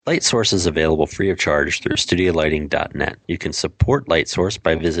LightSource is available free of charge through studiolighting.net. You can support LightSource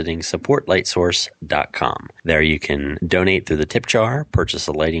by visiting supportlightsource.com. There you can donate through the tip jar, purchase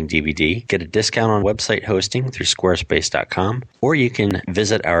a lighting DVD, get a discount on website hosting through squarespace.com, or you can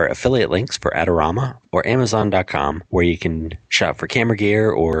visit our affiliate links for Adorama or Amazon.com, where you can shop for camera gear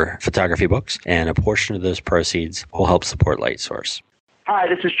or photography books, and a portion of those proceeds will help support LightSource. Hi,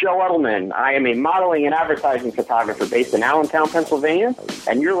 this is Joe Edelman. I am a modeling and advertising photographer based in Allentown, Pennsylvania,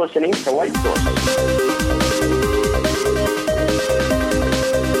 and you're listening to Light Source.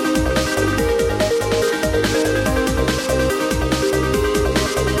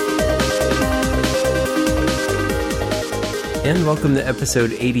 And welcome to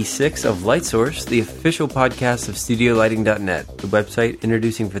episode 86 of Light Source, the official podcast of StudioLighting.net, the website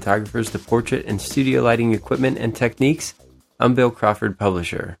introducing photographers to portrait and studio lighting equipment and techniques. I'm Bill Crawford,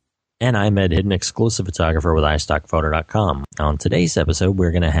 publisher. And I'm Ed Hidden, exclusive photographer with iStockPhoto.com. On today's episode, we're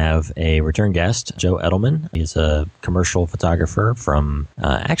going to have a return guest, Joe Edelman. He's a commercial photographer from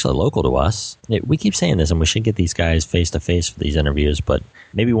actually local to us. We keep saying this, and we should get these guys face-to-face for these interviews, but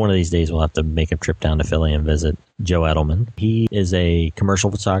maybe one of these days we'll have to make a trip down to Philly and visit Joe Edelman. He is a commercial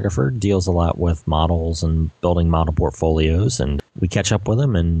photographer, deals a lot with models and building model portfolios, and we catch up with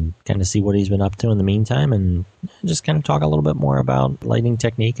him and kind of see what he's been up to in the meantime and just kind of talk a little bit more about lighting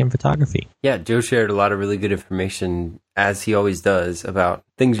technique and photography. Yeah, Joe shared a lot of really good information, as he always does, about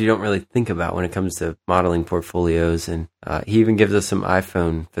things you don't really think about when it comes to modeling portfolios, and he even gives us some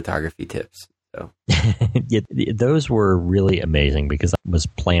iPhone photography tips. So. Yeah, those were really amazing because I was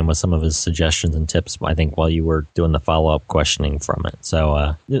playing with some of his suggestions and tips, I think, while you were doing the follow-up questioning from it.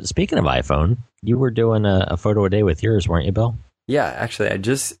 So speaking of iPhone, you were doing a photo a day with yours, weren't you, Bill? Yeah, actually, I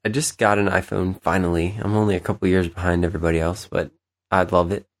just got an iPhone finally. I'm only a couple years behind everybody else, but I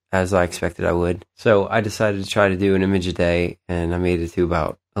love it, as I expected I would. So I decided to try to do an image a day, and I made it to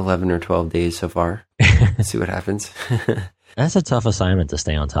about 11 or 12 days so far. Let's see what happens. That's a tough assignment to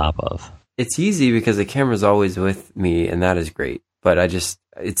stay on top of. It's easy because the camera's always with me, and that is great. But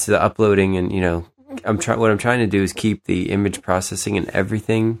it's the uploading, and what I'm trying to do is keep the image processing and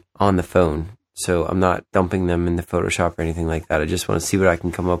everything on the phone. So I'm not dumping them into Photoshop or anything like that. I just want to see what I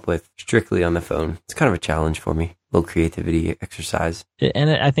can come up with strictly on the phone. It's kind of a challenge for me, a little creativity exercise. And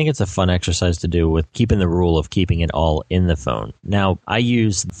I think it's a fun exercise to do with keeping the rule of keeping it all in the phone. Now, I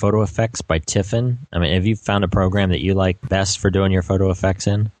use Photo Effects by Tiffin. I mean, have you found a program that you like best for doing your photo effects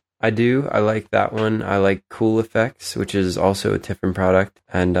in? I do. I like that one. I like Cool Effects, which is also a Tiffin product.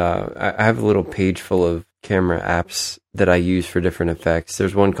 And I have a little page full of camera apps that I use for different effects.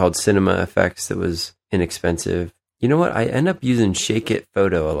 There's one called Cinema Effects that was inexpensive. You know what? I end up using Shake It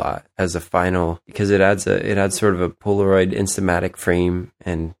Photo a lot as a final because it adds sort of a Polaroid Instamatic frame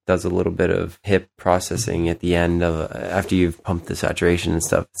and does a little bit of hip processing at the end of after you've pumped the saturation and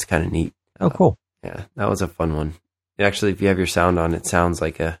stuff. It's kind of neat. Oh, cool. Yeah, that was a fun one. Actually, if you have your sound on, it sounds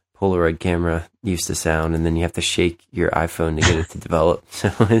like a Polaroid camera used to sound, and then you have to shake your iPhone to get it to develop.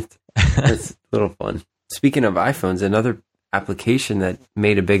 So it's a little fun. Speaking of iPhones, another application that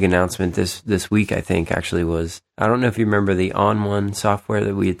made a big announcement this week, I think, actually was, I don't know if you remember the On1 software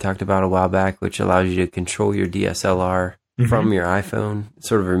that we had talked about a while back, which allows you to control your DSLR from your iPhone,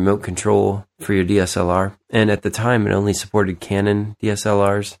 sort of remote control for your DSLR. And at the time, it only supported Canon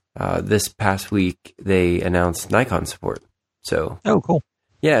DSLRs. This past week, they announced Nikon support. So, oh, cool.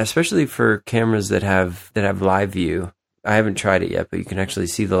 Yeah, especially for cameras that have live view. I haven't tried it yet, but you can actually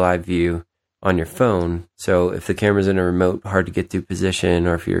see the live view on your phone. So if the camera's in a remote, hard to get to position,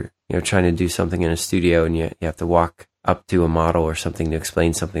 or if you're trying to do something in a studio and you have to walk up to a model or something to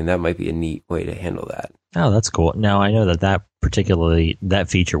explain something, that might be a neat way to handle that. Oh, that's cool. Now, I know that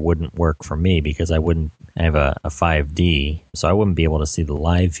feature wouldn't work for me because I have a 5D, so I wouldn't be able to see the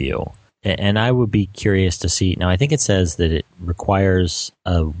live view. And I would be curious to see, now I think it says that it requires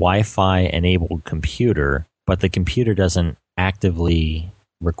a Wi-Fi enabled computer, but the computer doesn't actively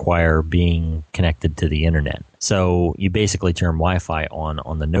require being connected to the internet. So you basically turn Wi-Fi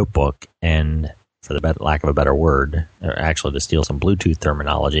on the notebook and, for the lack of a better word, or actually to steal some Bluetooth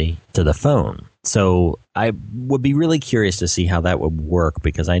terminology, to the phone. So I would be really curious to see how that would work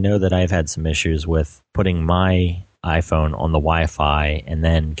because I know that I've had some issues with putting my iPhone on the Wi-Fi and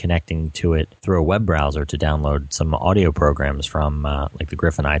then connecting to it through a web browser to download some audio programs from like the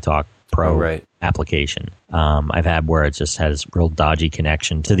Griffin iTalk Pro application. I've had where it just has real dodgy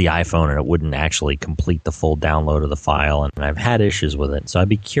connection to the iPhone and it wouldn't actually complete the full download of the file, and I've had issues with it. So I'd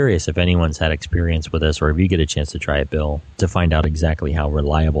be curious if anyone's had experience with this, or if you get a chance to try it, Bill, to find out exactly how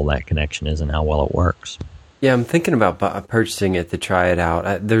reliable that connection is and how well it works. Yeah, I'm thinking about purchasing it to try it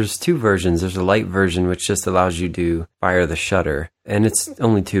out. There's two versions. There's a light version, which just allows you to fire the shutter, and it's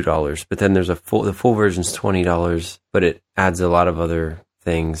only $2. But then there's the full version's $20, but it adds a lot of other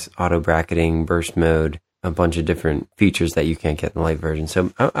things, auto bracketing, burst mode, a bunch of different features that you can't get in the light version.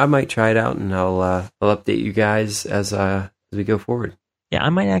 So I might try it out, and I'll update you guys as we go forward. Yeah, I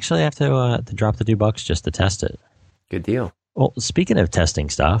might actually have to drop the $2 just to test it. Good deal. Well, speaking of testing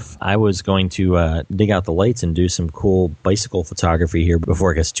stuff, I was going to dig out the lights and do some cool bicycle photography here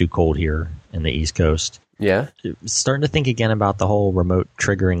before it gets too cold here in the East Coast. Yeah? Starting to think again about the whole remote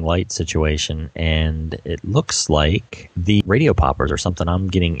triggering light situation, and it looks like the radio poppers are something I'm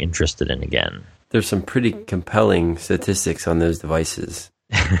getting interested in again. There's some pretty compelling statistics on those devices.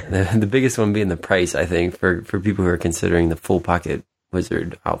 The biggest one being the price, I think, for people who are considering the full Pocket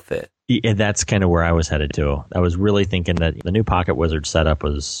Wizard outfit. Yeah, that's kind of where I was headed to. I was really thinking that the new Pocket Wizard setup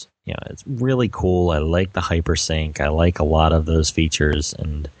was, it's really cool. I like the hypersync. I like a lot of those features,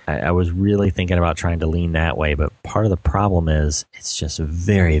 and I was really thinking about trying to lean that way. But part of the problem is it's just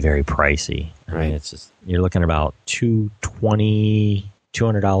very, very pricey. I mean, it's just, you're looking at about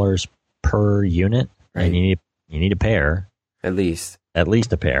 $200 per unit, and you need a pair, at least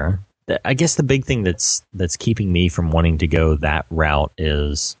a pair. I guess the big thing that's keeping me from wanting to go that route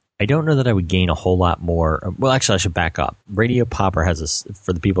is I don't know that I would gain a whole lot more. Well, actually, I should back up. Radio Popper has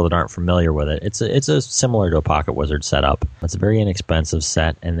for the people that aren't familiar with it, it's a similar to a Pocket Wizard setup. It's a very inexpensive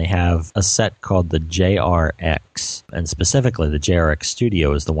set, and they have a set called the JRX, and specifically the JRX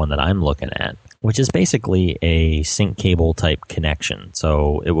Studio is the one that I'm looking at, which is basically a sync cable type connection.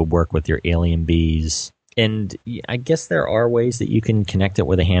 So it would work with your Alien Bees. And I guess there are ways that you can connect it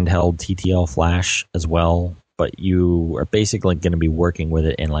with a handheld TTL flash as well, but you are basically going to be working with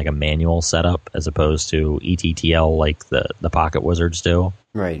it in like a manual setup as opposed to ETTL like the Pocket Wizards do.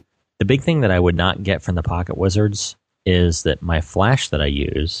 Right. The big thing that I would not get from the Pocket Wizards is that my flash that I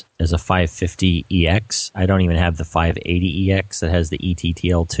use is a 550EX. I don't even have the 580EX that has the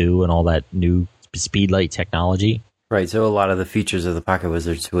ETTL2 and all that new speedlight technology. Right, so a lot of the features of the Pocket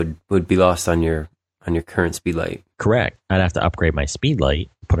Wizards would be lost on your current speedlight. Correct. I'd have to upgrade my speedlight,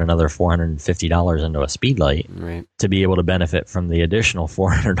 put another $450 into a speedlight to be able to benefit from the additional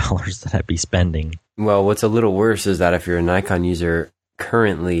 $400 that I'd be spending. Well, what's a little worse is that if you're a Nikon user,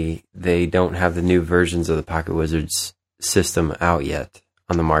 currently they don't have the new versions of the Pocket Wizards system out yet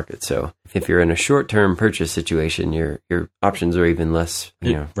on the market. So if you're in a short-term purchase situation, your options are even less.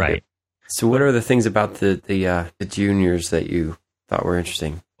 Right. So what are the things about the juniors that you thought were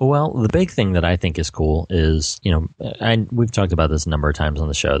interesting? Well, the big thing that I think is cool is, and we've talked about this a number of times on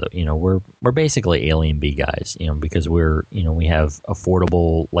the show that, we're basically Alien Bee guys, because we have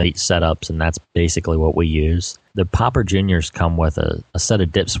affordable light setups, and that's basically what we use. The Popper Juniors come with a set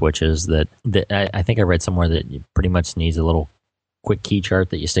of dip switches that I think I read somewhere that pretty much needs a little quick key chart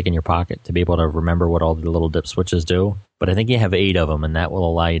that you stick in your pocket to be able to remember what all the little dip switches do. But I think you have 8 of them, and that will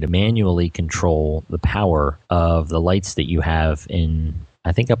allow you to manually control the power of the lights that you have in,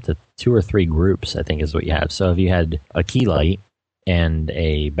 I think, up to 2 or 3 groups, I think is what you have. So if you had a key light and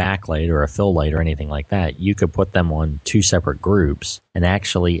a backlight or a fill light or anything like that, you could put them on 2 separate groups and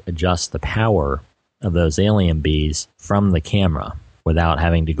actually adjust the power of those Alien Bees from the camera without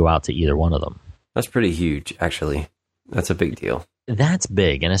having to go out to either one of them. That's pretty huge, actually. That's a big deal. That's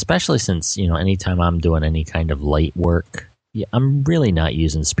big, and especially since, anytime I'm doing any kind of light work, I'm really not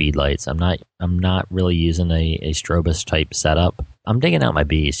using speed lights. I'm not really using a strobist type setup. I'm digging out my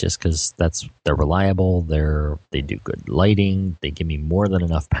bees just because they're reliable. They do good lighting. They give me more than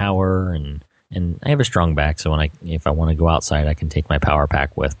enough power, and I have a strong back, so if I want to go outside, I can take my power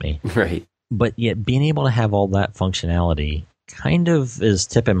pack with me. Right. But yet, being able to have all that functionality kind of is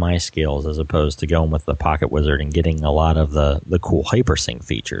tipping my scales as opposed to going with the Pocket Wizard and getting a lot of the cool hypersync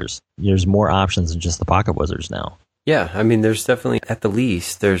features. There's more options than just the Pocket Wizards now. Yeah, I mean, there's definitely, at the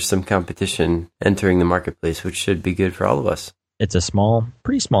least, there's some competition entering the marketplace, which should be good for all of us. It's a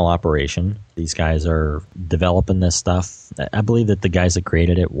pretty small operation. These guys are developing this stuff. I believe that the guys that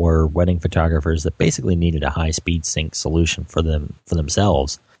created it were wedding photographers that basically needed a high-speed sync solution for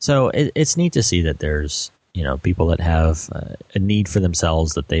themselves. So it's neat to see that there's people that have a need for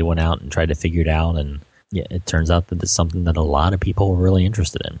themselves, that they went out and tried to figure it out, and it turns out that it's something that a lot of people are really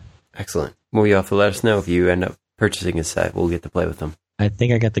interested in. Excellent. Well, you'll have to let us know if you end up purchasing a set. We'll get to play with them. I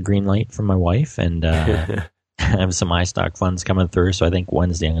think I got the green light from my wife, and I have some iStock funds coming through, so I think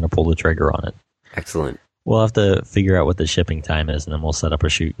Wednesday I'm going to pull the trigger on it. Excellent. We'll have to figure out what the shipping time is, and then we'll set up a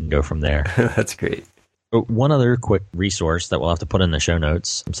shoot and go from there. That's great. One other quick resource that we'll have to put in the show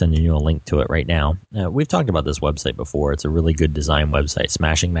notes, I'm sending you a link to it right now. We've talked about this website before. It's a really good design website,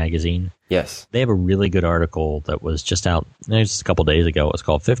 Smashing Magazine. Yes. They have a really good article that was just out just a couple days ago. It's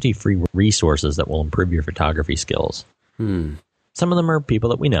called 50 Free Resources That Will Improve Your Photography Skills. Some of them are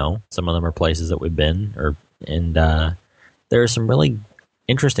people that we know. Some of them are places that we've been. And there are some really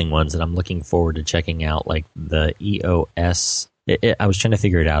interesting ones that I'm looking forward to checking out, like the EOS. I was trying to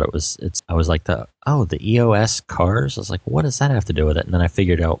figure it out. I was like the EOS cars. I was like, what does that have to do with it? And then I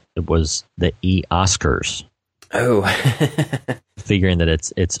figured out it was the E-Oscars. Oh, figuring that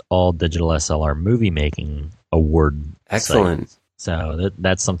it's all digital SLR movie making award. Excellent. Sites. So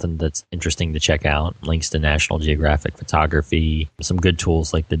that's something that's interesting to check out. Links to National Geographic photography, some good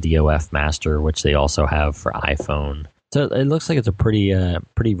tools like the DOF Master, which they also have for iPhone. So it looks like it's a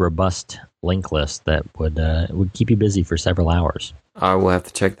pretty robust link list that would keep you busy for several hours. I will have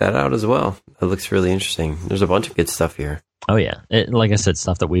to check that out as well. It looks really interesting. There's a bunch of good stuff here. Oh yeah, like I said,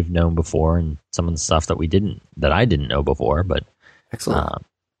 stuff that we've known before, and some of the stuff that I didn't know before. But excellent.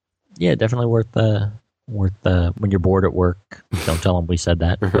 Yeah, definitely worth when you're bored at work. Don't tell them we said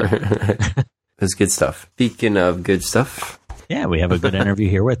that. That's good stuff. Speaking of good stuff, yeah, we have a good interview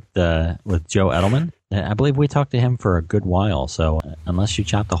here with Joe Edelman. I believe we talked to him for a good while, so unless you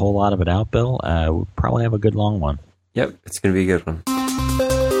chopped a whole lot of it out, Bill, we'll probably have a good long one. Yep, it's going to be a good one.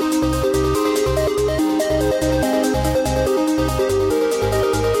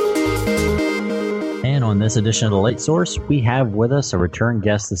 And on this edition of The Light Source, we have with us a return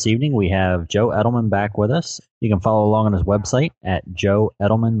guest this evening. We have Joe Edelman back with us. You can follow along on his website at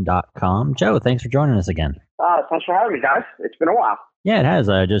joeedelman.com. Joe, thanks for joining us again. Thanks for having me, guys. It's been a while. Yeah, it has.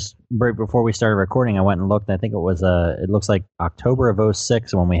 Just right before we started recording, I went and looked. I think it looks like October of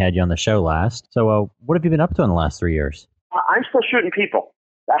 2006 when we had you on the show last. So what have you been up to in the last 3 years? I'm still shooting people.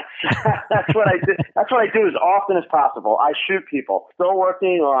 That's what I do. That's what I do as often as possible. I shoot people. Still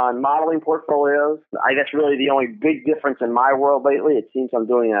working on modeling portfolios. I guess really the only big difference in my world lately, it seems I'm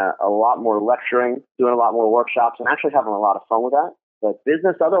doing a lot more lecturing, doing a lot more workshops, and actually having a lot of fun with that. But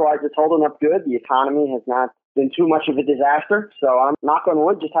business otherwise, it's holding up good. The economy has not been too much of a disaster. So I'm, knock on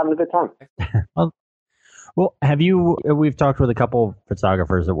wood, just having a good time. Well, we've talked with a couple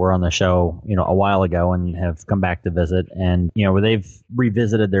photographers that were on the show, a while ago and have come back to visit, and, where they've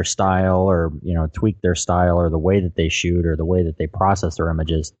revisited their style or, tweaked their style or the way that they shoot or the way that they process their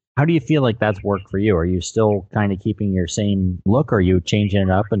images. How do you feel like that's worked for you? Are you still kind of keeping your same look, or are you changing it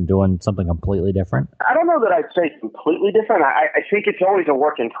up and doing something completely different? I don't know that I'd say completely different. I think it's always a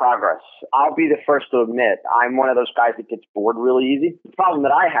work in progress. I'll be the first to admit I'm one of those guys that gets bored really easy. The problem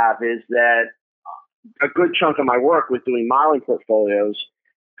that I have is that a good chunk of my work was doing modeling portfolios,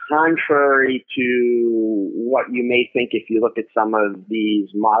 contrary to what you may think if you look at some of these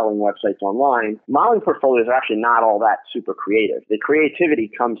modeling websites online. Modeling portfolios are actually not all that super creative. The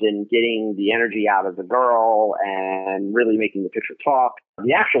creativity comes in getting the energy out of the girl and really making the picture talk.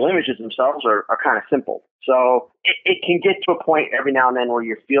 The actual images themselves are kind of simple. So it can get to a point every now and then where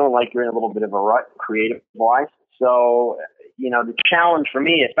you're feeling like you're in a little bit of a rut creative-wise. So, the challenge for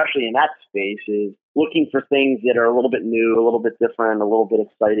me, especially in that space, is looking for things that are a little bit new, a little bit different, a little bit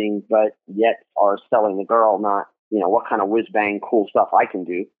exciting, but yet are selling the girl, not, what kind of whiz-bang cool stuff I can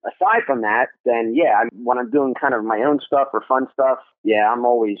do. Aside from that, then, when I'm doing kind of my own stuff or fun stuff, I'm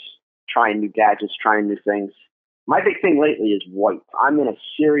always trying new gadgets, trying new things. My big thing lately is white. I'm in a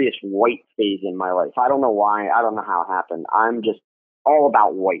serious white phase in my life. I don't know why. I don't know how it happened. I'm just all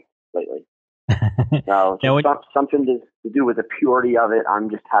about white lately. So something to do with the purity of it. I'm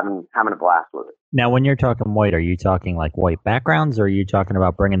just having a blast with it. Now, when you're talking white, are you talking like white backgrounds, or are you talking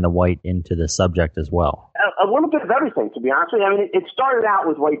about bringing the white into the subject as well? A little bit of everything, to be honest with you. I mean, it started out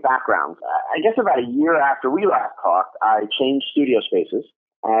with white backgrounds. I guess about a year after we last talked, I changed studio spaces.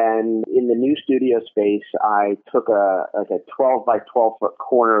 And in the new studio space, I took a 12 by 12 foot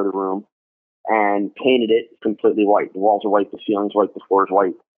corner of the room and painted it completely white. The walls are white, the ceiling's white, the floor's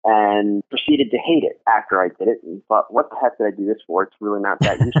white. And proceeded to hate it after I did it, and thought, what the heck did I do this for? It's really not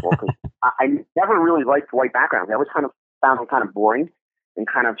that useful, because I never really liked white backgrounds. I always kind of found them kind of boring and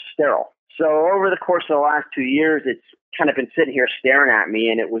kind of sterile. So over the course of the last 2 years, it's kind of been sitting here staring at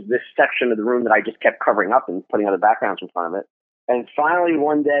me, and it was this section of the room that I just kept covering up and putting other backgrounds in front of it. And finally,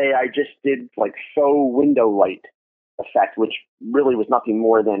 one day, I just did like faux window light effect, which really was nothing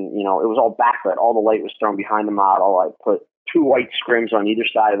more than, it was all backlit. All the light was thrown behind the model. I put 2 white scrims on either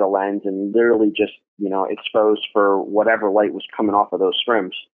side of the lens and literally just, exposed for whatever light was coming off of those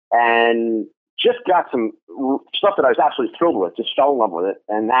scrims. And just got some stuff that I was absolutely thrilled with, just fell in love with it.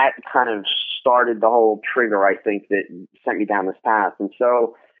 And that kind of started the whole trigger, I think, that sent me down this path. And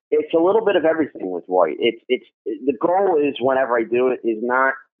so It's a little bit of everything with white. It's the goal is whenever I do it is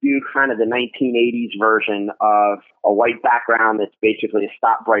not do kind of the 1980s version of a white background that's basically a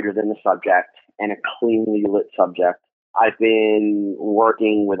stop brighter than the subject and a cleanly lit subject. I've been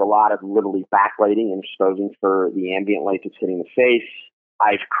working with a lot of literally backlighting and exposing for the ambient light that's hitting the face.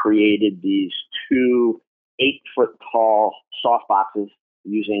 I've created these 2 8-foot-tall softboxes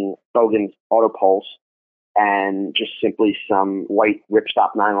using Bogan's auto poles and just simply some white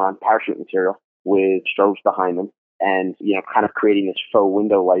ripstop nylon parachute material with strobes behind them and, kind of creating this faux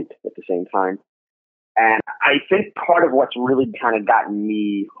window light at the same time. And I think part of what's really kind of gotten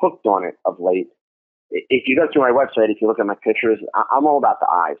me hooked on it of late, if you go to my website, if you look at my pictures, I'm all about the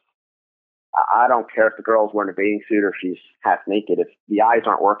eyes. I don't care if the girl's wearing a bathing suit or if she's half naked. If the eyes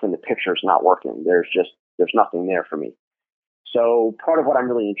aren't working, the picture's not working. There's nothing there for me. So part of what I'm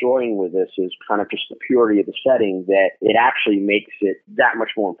really enjoying with this is kind of just the purity of the setting, that it actually makes it that much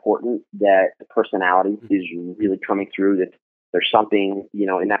more important that the personality is really coming through, that there's something,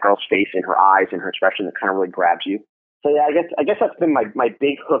 in that girl's face, in her eyes, in her expression that kind of really grabs you. So yeah, I guess that's been my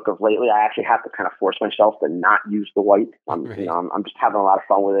big hook of lately. I actually have to kind of force myself to not use the white. I'm just having a lot of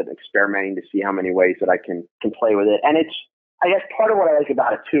fun with it, experimenting to see how many ways that I can play with it. And I guess part of what I like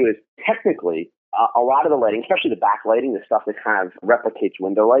about it too is technically, a lot of the lighting, especially the backlighting, the stuff that kind of replicates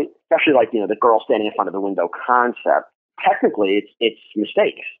window light, especially like, the girl standing in front of the window concept, technically it's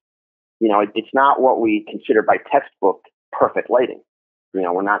mistakes. It's not what we consider by textbook perfect lighting.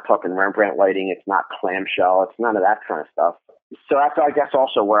 We're not talking Rembrandt lighting. It's not clamshell. It's none of that kind of stuff. So that's, I guess,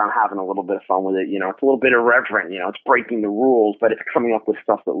 also where I'm having a little bit of fun with it. It's a little bit irreverent. It's breaking the rules, but it's coming up with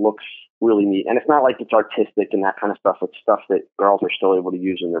stuff that looks really neat. And it's not like it's artistic and that kind of stuff. It's stuff that girls are still able to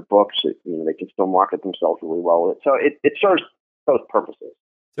use in their books. They can still market themselves really well with it. So it serves both purposes.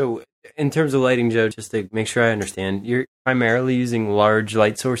 So in terms of lighting, Joe, just to make sure I understand, you're primarily using large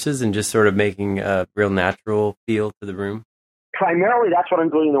light sources and just sort of making a real natural feel to the room? Primarily, that's what I'm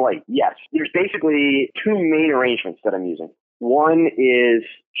doing in the light. Yes. There's basically 2 main arrangements that I'm using. One is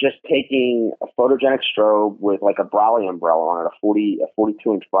just taking a photogenic strobe with like a Brawley umbrella on it, a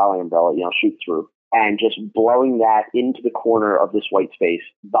 42-inch Brawley umbrella, shoot through, and just blowing that into the corner of this white space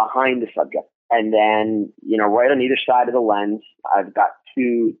behind the subject. And then, right on either side of the lens, I've got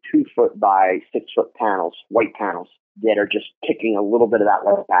 2 2-foot by 6-foot panels, white panels, that are just kicking a little bit of that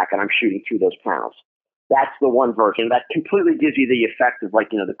light back, and I'm shooting through those panels. That's the one version that completely gives you the effect of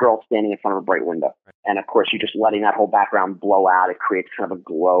the girl standing in front of a bright window. And of course, you're just letting that whole background blow out. It creates kind of a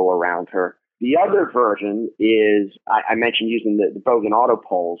glow around her. The other version is, I mentioned using the Bogan auto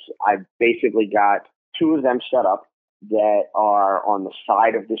poles. I've basically got 2 of them set up that are on the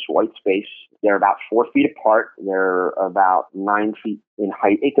side of this white space. They're about 4 feet apart. They're about 9 feet in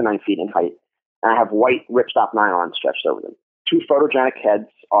height, 8 to 9 feet in height. And I have white ripstop nylon stretched over them. 2 photogenic heads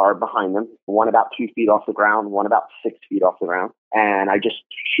are behind them, one about 2 feet off the ground, one about 6 feet off the ground. And I just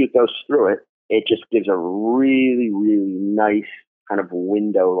shoot those through it. It just gives a really, really nice kind of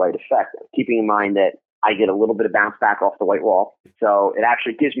window light effect, keeping in mind that I get a little bit of bounce back off the white wall. So it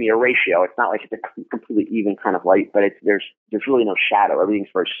actually gives me a ratio. It's not like it's a completely even kind of light, but there's really no shadow. Everything's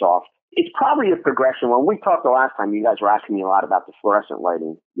very soft. It's probably a progression. When we talked the last time, you guys were asking me a lot about the fluorescent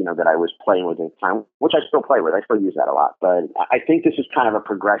lighting, that I was playing with at the time, which I still play with. I still use that a lot. But I think this is kind of a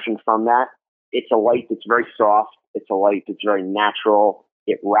progression from that. It's a light that's very soft. It's a light that's very natural.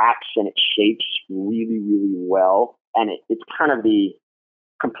 It wraps and it shapes really, really well. And it's kind of the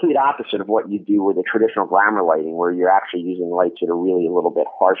complete opposite of what you do with a traditional glamour lighting, where you're actually using lights that are really a little bit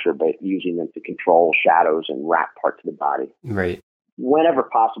harsher, but using them to control shadows and wrap parts of the body. Right. Whenever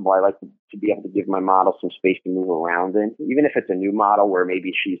possible, I like to be able to give my model some space to move around in. Even if it's a new model where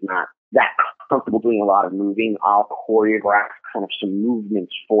maybe she's not that comfortable doing a lot of moving, I'll choreograph kind of some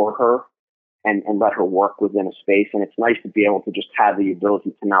movements for her and let her work within a space. And it's nice to be able to just have the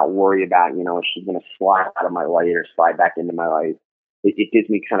ability to not worry about, if she's going to slide out of my light or slide back into my light. It gives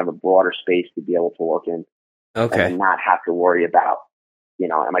me kind of a broader space to be able to work in. Okay. And not have to worry about,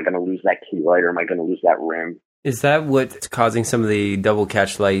 am I going to lose that key light or am I going to lose that rim? Is that what's causing some of the double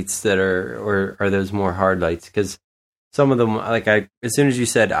catch lights that or are those more hard lights? Because some of them, as soon as you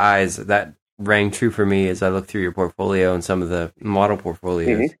said eyes, that rang true for me as I looked through your portfolio and some of the model portfolios.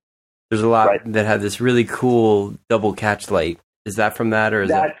 Mm-hmm. There's a lot that had this really cool double catch light. Is that from that, or is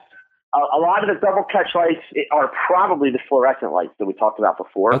that? A lot of the double catch lights are probably the fluorescent lights that we talked about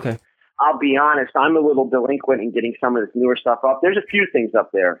before. Okay. I'll be honest, I'm a little delinquent in getting some of this newer stuff up. There's a few things up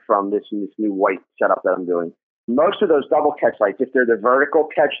there from this new white setup that I'm doing. Most of those double catch lights, if they're the vertical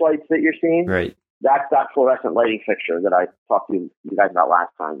catch lights that you're seeing, right, That's that fluorescent lighting fixture that I talked to you guys about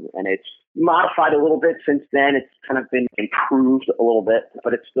last time. And it's modified a little bit since then. It's kind of been improved a little bit,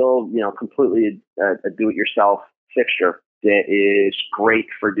 but it's still, completely a do-it-yourself fixture that is great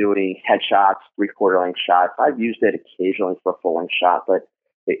for doing headshots, 3/4 length shots. I've used it occasionally for a full length shot, but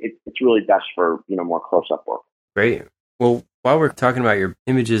it's really best for, more close-up work. Great. Well, while we're talking about your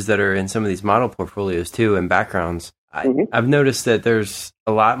images that are in some of these model portfolios too and backgrounds, I've noticed that there's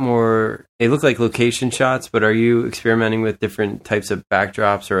a lot more, they look like location shots, but are you experimenting with different types of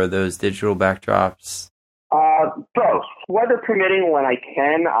backdrops, or are those digital backdrops? Both. Weather permitting, when I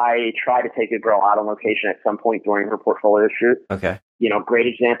can, I try to take a girl out on location at some point during her portfolio shoot. Okay. Great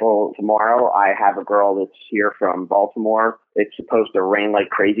example, tomorrow I have a girl that's here from Baltimore. It's supposed to rain like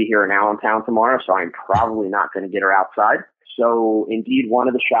crazy here in Allentown tomorrow, so I'm probably not going to get her outside. So indeed, one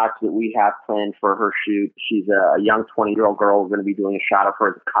of the shots that we have planned for her shoot, she's a young 20-year-old girl. We're going to be doing a shot of her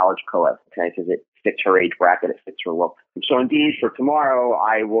as a college co-ed, okay, because it fits her age bracket, it fits her look. So indeed, for tomorrow,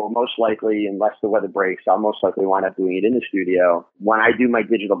 I will most likely, unless the weather breaks, I'll most likely wind up doing it in the studio. When I do my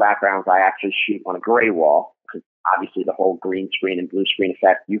digital backgrounds, I actually shoot on a gray wall, because obviously the whole green screen and blue screen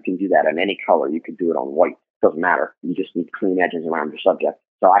effect, you can do that on any color. You could do it on white. It doesn't matter. You just need clean edges around your subject.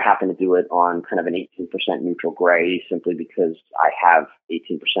 So I happen to do it on kind of an 18% neutral gray, simply because I have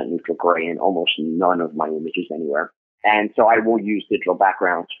 18% neutral gray in almost none of my images anywhere. And so I will use digital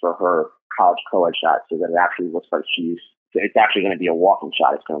backgrounds for her college co-ed shot so that it actually looks like it's actually going to be a walking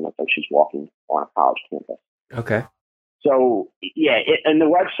shot. It's going to look like she's walking on a college campus. Okay. So, yeah, and the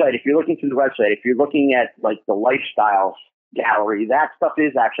website, if you're looking through the website, if you're looking at like the lifestyle gallery, that stuff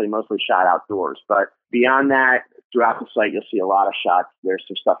is actually mostly shot outdoors. But beyond that, throughout the site, you'll see a lot of shots. There's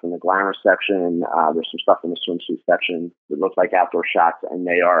some stuff in the glamour section. There's some stuff in the swimsuit section that looks like outdoor shots, and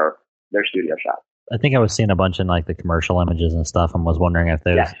they're studio shots. I think I was seeing a bunch in like the commercial images and stuff, and was wondering if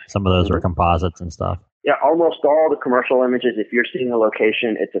some of those were composites and stuff. Yeah, almost all the commercial images, if you're seeing a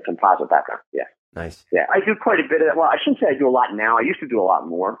location, it's a composite background. Yeah. Nice. Yeah, I do quite a bit of that. Well, I shouldn't say I do a lot now. I used to do a lot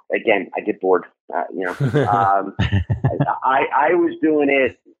more. Again, I get bored. I was doing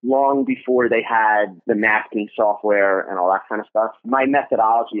it long before they had the masking software and all that kind of stuff. My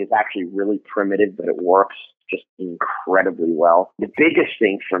methodology is actually really primitive, but it works just incredibly well. The biggest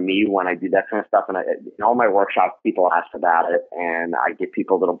thing for me when I do that kind of stuff, and in all my workshops, people ask about it, and I get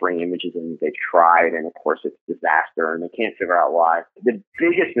people that'll bring images in they tried, and of course it's a disaster, and they can't figure out why. The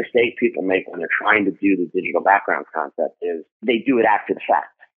biggest mistake people make when they're trying to do the digital background concept is they do it after the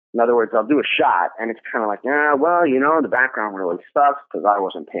fact. In other words, I'll do a shot, and it's kind of like, the background really sucks because I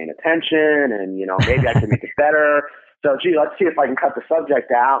wasn't paying attention, and, maybe I could make it better. So, let's see if I can cut the subject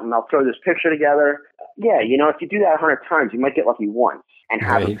out, and I'll throw this picture together. Yeah, if you do that 100 times, you might get lucky once and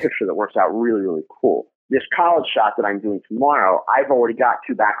have a picture that works out really, really cool. This college shot that I'm doing tomorrow, I've already got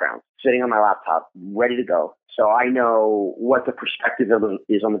two backgrounds sitting on my laptop, ready to go. So I know what the perspective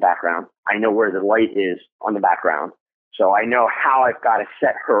is on the background. I know where the light is on the background. So I know how I've got to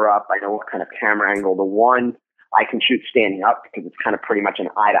set her up. I know what kind of camera angle. The one I can shoot standing up because it's kind of pretty much an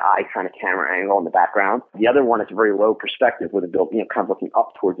eye-to-eye kind of camera angle in the background. The other one is a very low perspective with a building, kind of looking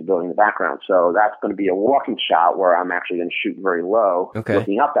up towards the building in the background. So that's going to be a walking shot where I'm actually going to shoot very low,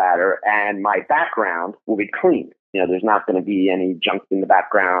 looking up at her, and my background will be clean. There's not going to be any junk in the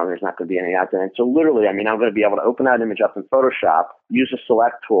background. There's not going to be any out there. And so literally, I'm going to be able to open that image up in Photoshop, use a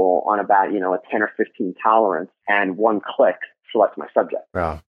select tool on about, a 10 or 15 tolerance, and one click select my subject.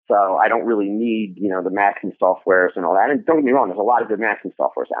 Wow. So I don't really need, the masking softwares and all that. And don't get me wrong, there's a lot of good masking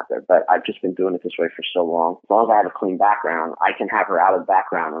softwares out there, but I've just been doing it this way for so long. As long as I have a clean background, I can have her out of the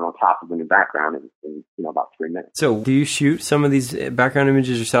background and on top of the new background in about 3 minutes. So do you shoot some of these background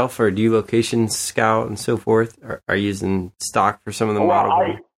images yourself, or do you location scout and so forth? Or are you using stock for some of the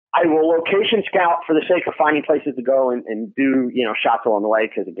models? I will location scout for the sake of finding places to go and do, shots along the way,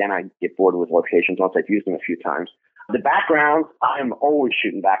 because again, I get bored with locations once I've used them a few times. The backgrounds, I'm always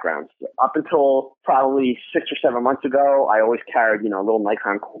shooting backgrounds. Up until probably 6 or 7 months ago, I always carried, a little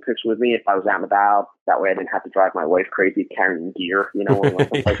Nikon Coolpix with me if I was out and about. That way I didn't have to drive my wife crazy carrying gear, when we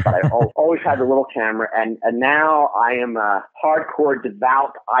went someplace. But I always had the little camera. And now I am a hardcore,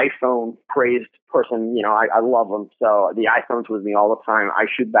 devout iPhone crazed person. I love them. So the iPhone's with me all the time. I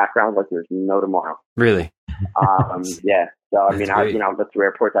shoot backgrounds like there's no tomorrow. Really? Yeah. So, I've been through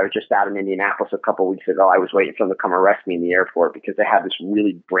airports. I was just out in Indianapolis a couple of weeks ago. I was waiting for them to come arrest me in the airport because they have this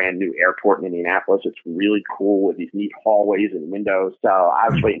really brand new airport in Indianapolis. It's really cool with these neat hallways and windows. So I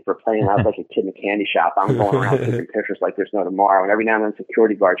was waiting for a plane. I was like a kid in a candy shop. I'm going around taking pictures like there's no tomorrow. And every now and then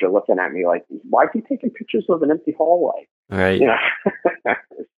security guards are looking at me like, why are you taking pictures of an empty hallway? Right. I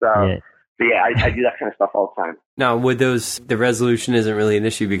do that kind of stuff all the time. Now, the resolution isn't really an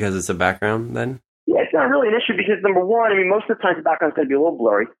issue because it's a background then? it's not really an issue because, number one, I mean, most of the time the background's going to be a little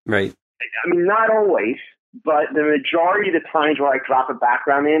blurry. Right. I mean, not always, but the majority of the times where I drop a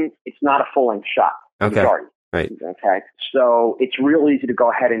background in, it's not a full-length shot. Okay. Majority. Right. Okay. So it's real easy to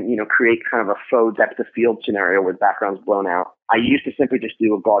go ahead and, create kind of a faux depth of field scenario where the background's blown out. I used to simply just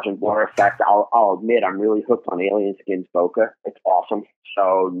do a Gaussian blur effect. I'll admit I'm really hooked on Alien Skins bokeh. It's awesome.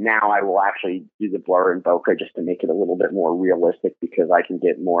 So now I will actually do the blur in bokeh just to make it a little bit more realistic because I can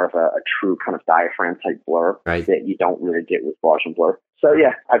get more of a true kind of diaphragm type blur that you don't really get with Gaussian blur. So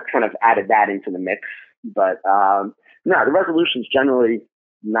yeah, I've kind of added that into the mix. But no, the resolution's generally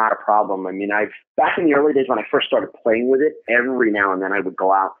not a problem. I mean, back in the early days when I first started playing with it, every now and then I would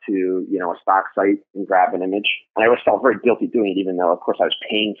go out to, a stock site and grab an image. And I always felt very guilty doing it, even though, of course, I was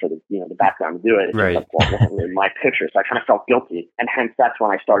paying for the background to do it. It wasn't really my picture. So I kind of felt guilty. And hence, that's when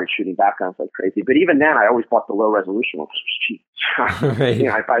I started shooting backgrounds like crazy. But even then, I always bought the low resolution one because it was cheap.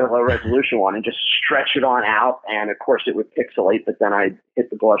 I'd buy the low resolution one and just stretch it on out. And of course, it would pixelate, but then I'd hit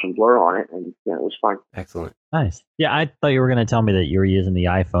the Gaussian blur on it and it was fine. Excellent. Nice. Yeah, I thought you were going to tell me that you were using the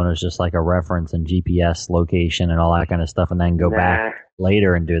iPhone as just like a reference and GPS location and all that kind of stuff, and then go back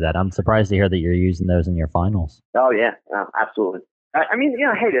later and do that. I'm surprised to hear that you're using those in your finals. Oh, yeah, absolutely. I mean,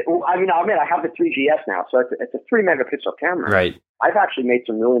 I hate it. I mean, I'll admit I have the 3GS now, so it's a 3 megapixel camera. Right. I've actually made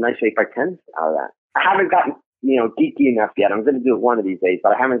some really nice 8x10s out of that. I haven't gotten geeky enough yet. I'm going to do it one of these days,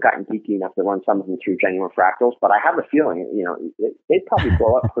 but I haven't gotten geeky enough to run some of them through genuine fractals. But I have a feeling, they'd probably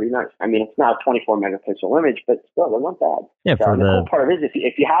blow up pretty nice. I mean, it's not a 24 megapixel image, but still, they're not bad. Yeah, so the cool part of it is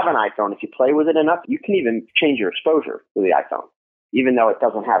if you have an iPhone, if you play with it enough, you can even change your exposure with the iPhone. Even though it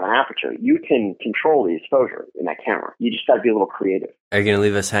doesn't have an aperture, you can control the exposure in that camera. You just got to be a little creative. Are you going to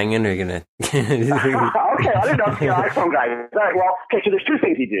leave us hanging, or are you going to... Okay, I don't know if you're an iPhone guy. All right, well, okay, so there's two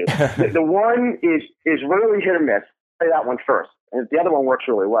things you do. The one is really hit or miss. Play that one first. And the other one works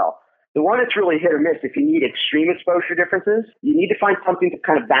really well. The one that's really hit or miss, if you need extreme exposure differences, you need to find something to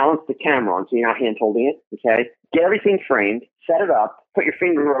kind of balance the camera on so you're not hand holding it, okay? Get everything framed, set it up, put your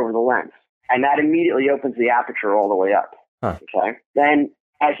finger over the lens, and that immediately opens the aperture all the way up. Huh. Okay. Then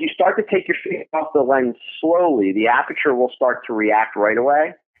as you start to take your finger off the lens slowly, the aperture will start to react right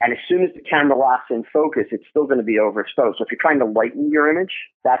away. And as soon as the camera locks in focus, it's still going to be overexposed. So if you're trying to lighten your image,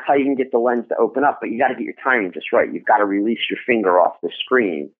 that's how you can get the lens to open up. But you got to get your timing just right. You've got to release your finger off the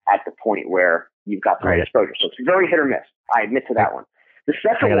screen at the point where you've got the right exposure. So it's very hit or miss. I admit to that one. The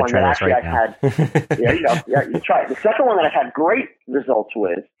second one that actually I've had, you try it. The second one that I've had great results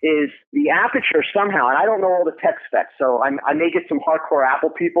with is the aperture somehow, and I don't know all the tech specs, so I may get some hardcore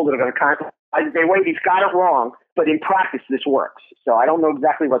Apple people that are going to contact. They wait, he's got it wrong, but in practice this works. So I don't know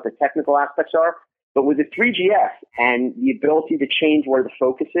exactly what the technical aspects are, but with the 3GS and the ability to change where the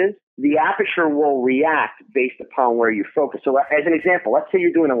focus is, the aperture will react based upon where you focus. So as an example, let's say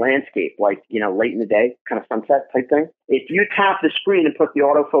you're doing a landscape, like, late in the day, kind of sunset type thing. If you tap the screen and put the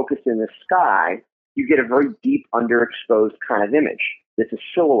autofocus in the sky, you get a very deep, underexposed kind of image. It's a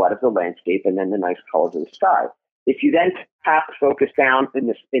silhouette of the landscape and then the nice colors of the sky. If you then tap the focus down in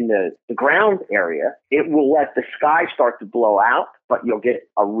the ground area, it will let the sky start to blow out, but you'll get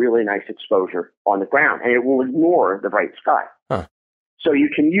a really nice exposure on the ground, and it will ignore the bright sky. Huh. So you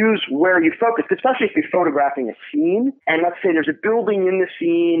can use where you focus, especially if you're photographing a scene, and let's say there's a building in the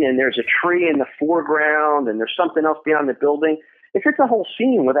scene, and there's a tree in the foreground, and there's something else beyond the building. If it's a whole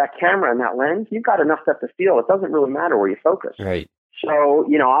scene with that camera and that lens, you've got enough depth of field. It doesn't really matter where you focus. Right. So,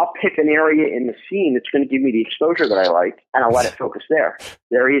 I'll pick an area in the scene that's going to give me the exposure that I like, and I'll let it focus there.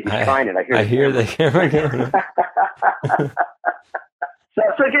 There he is. He's trying it. I hear the camera.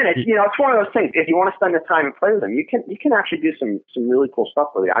 So again, it's one of those things. If you want to spend the time and play with them, you can actually do some really cool stuff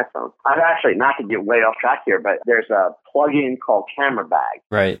with the iPhone. I've actually, not to get way off track here, but there's a plug-in called Camera Bag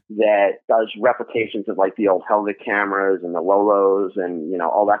that does replications of like the old Helvig cameras and the Lolos and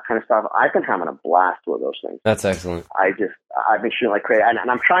all that kind of stuff. I've been having a blast with those things. That's excellent. I've been shooting like crazy, and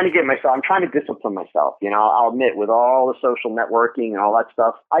I'm trying to discipline myself. I'll admit, with all the social networking and all that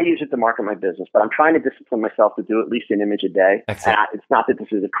stuff, I use it to market my business, but I'm trying to discipline myself to do at least an image a day. Excellent. And it's not that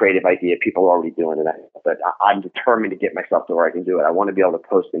this is a creative idea. People are already doing it, but I'm determined to get myself to where I can do it. I want to be able to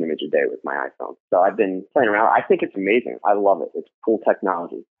post an image a day with my iPhone. So I've been playing around. I think it's amazing. I love it. It's cool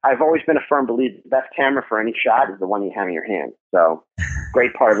technology. I've always been a firm believer the best camera for any shot is the one you have in your hand. So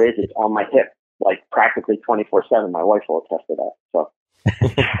great part of it is it's on my hip, like practically 24/7. My wife will attest to that. So.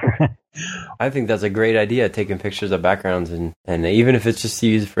 I think that's a great idea, taking pictures of backgrounds, and even if it's just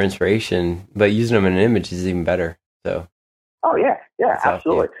used for inspiration, but using them in an image is even better. So Oh yeah,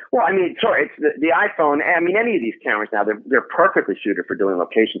 absolutely. Well, I mean, sorry, it's the iPhone. I mean, any of these cameras now, they're perfectly suited for doing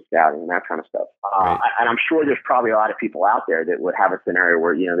location scouting and that kind of stuff. Right. And I'm sure there's probably a lot of people out there that would have a scenario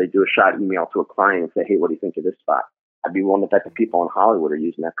where they do a shot email to a client and say, "Hey, what do you think of this spot?" I'd be willing to bet the people in Hollywood are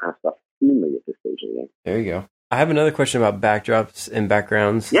using that kind of stuff keenly at this stage of the game. There you go. I have another question about backdrops and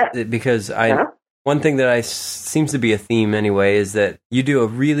backgrounds. Yeah. Because one thing that seems to be a theme anyway is that you do a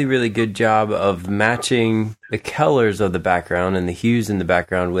really, really good job of matching the colors of the background and the hues in the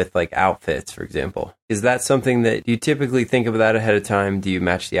background with like outfits, for example. Is that something that you typically think of that ahead of time? Do you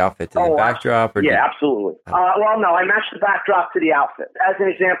match the outfit to the backdrop? Or absolutely. Well, no, I match the backdrop to the outfit. As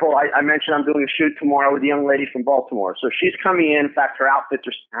an example, I mentioned I'm doing a shoot tomorrow with a young lady from Baltimore. So she's coming in. In fact, her outfits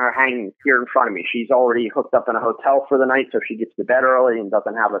are hanging here in front of me. She's already hooked up in a hotel for the night, so she gets to bed early and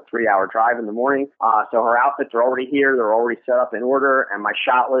doesn't have a 3-hour drive in the morning. So her outfits are already here. They're already set up in order, and my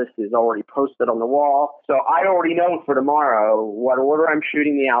shot list is already posted on the wall. So I already know for tomorrow what order I'm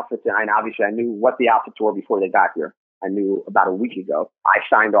shooting the outfits in. And obviously, I knew what the outfits were before they got here. I knew about a week ago. I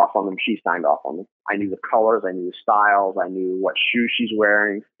signed off on them. She signed off on them. I knew the colors. I knew the styles. I knew what shoes she's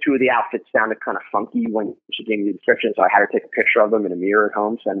wearing. 2 of the outfits sounded kind of funky when she gave me the description, so I had her take a picture of them in a mirror at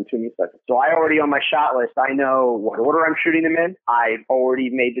home, send them to me. So I already on my shot list, I know what order I'm shooting them in. I've already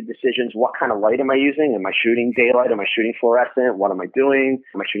made the decisions. What kind of light am I using? Am I shooting daylight? Am I shooting fluorescent? What am I doing?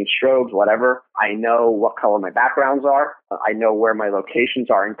 Am I shooting strobes? Whatever. I know what color my backgrounds are. I know where my locations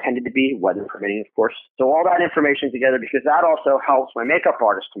are intended to be, weather permitting, of course. So all that information together, because that also helps my makeup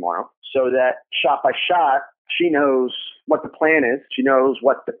artist tomorrow, so that shot by shot, she knows what the plan is. She knows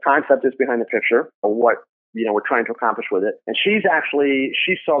what the concept is behind the picture, or what we're trying to accomplish with it. And she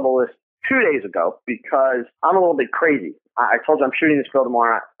saw the list 2 days ago because I'm a little bit crazy. I told you I'm shooting this girl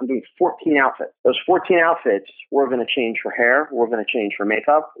tomorrow. I'm doing 14 outfits. Those 14 outfits, we're going to change her hair. We're going to change her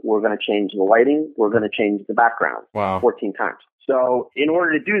makeup. We're going to change the lighting. We're going to change the background. Wow. 14 times. So in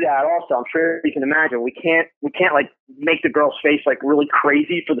order to do that also, I'm sure you can imagine, we can't like make the girl's face like really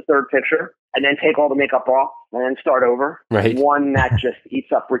crazy for the third picture and then take all the makeup off and then start over. Right. One, that just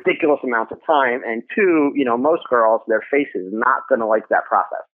eats up ridiculous amounts of time. And 2, most girls, their face is not going to like that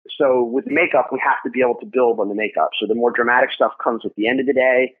process. So with makeup, we have to be able to build on the makeup. So the more dramatic stuff comes at the end of the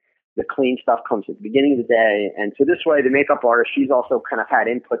day. The clean stuff comes at the beginning of the day. And so this way, the makeup artist, she's also kind of had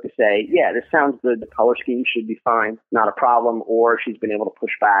input to say, yeah, this sounds good. The color scheme should be fine. Not a problem. Or she's been able to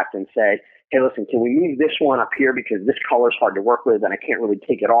push back and say, hey, listen, can we move this one up here because this color is hard to work with and I can't really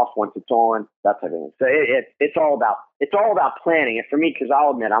take it off once it's on, that type of thing. So it's all about planning. And for me, because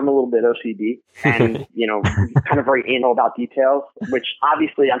I'll admit I'm a little bit OCD and, kind of very anal about details, which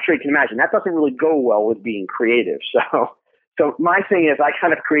obviously I'm sure you can imagine that doesn't really go well with being creative. So my thing is I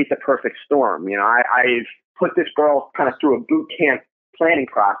kind of create the perfect storm. I've put this girl kind of through a boot camp planning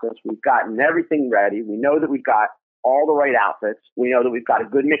process. We've gotten everything ready. We know that we've got all the right outfits. We know that we've got a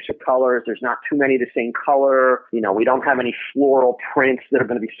good mix of colors. There's not too many of the same color. We don't have any floral prints that are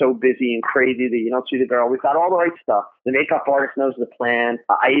going to be so busy and crazy that you don't see the girl. We've got all the right stuff. The makeup artist knows the plan.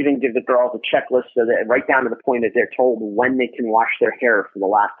 I even give the girls a checklist so that right down to the point that they're told when they can wash their hair for the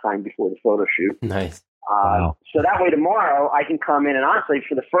last time before the photo shoot. Nice. Wow. So that way tomorrow I can come in and honestly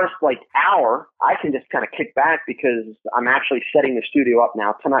for the first hour, I can just kind of kick back because I'm actually setting the studio up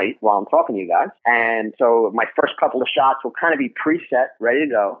now tonight while I'm talking to you guys. And so my first couple of shots will kind of be preset, ready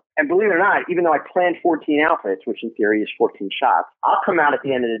to go. And believe it or not, even though I planned 14 outfits, which in theory is 14 shots, I'll come out at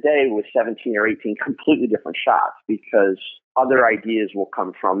the end of the day with 17 or 18 completely different shots because other ideas will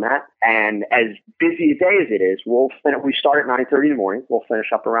come from that. And as busy a day as it is, we start at 9:30 in the morning. We'll finish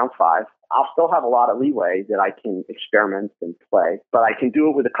up around 5. I'll still have a lot of leeway that I can experiment and play, but I can do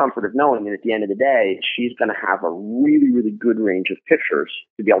it with the comfort of knowing that at the end of the day, she's going to have a really, really good range of pictures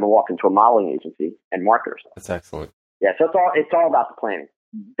to be able to walk into a modeling agency and market herself. That's excellent. Yeah, so it's all about the planning.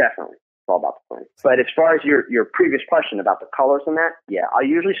 Definitely. It's all about the planning. But as far as your previous question about the colors and that, yeah, I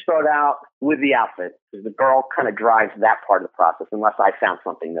usually start out with the outfit because the girl kind of drives that part of the process unless I found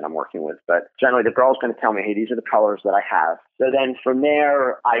something that I'm working with. But generally the girl's going to tell me, hey, these are the colors that I have. So then from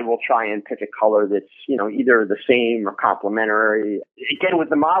there, I will try and pick a color that's, either the same or complementary. Again, with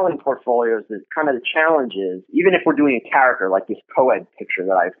the modeling portfolios, the kind of the challenge is, even if we're doing a character like this co-ed picture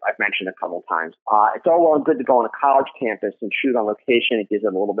that I've mentioned a couple of times, it's all well and good to go on a college campus and shoot on location. It gives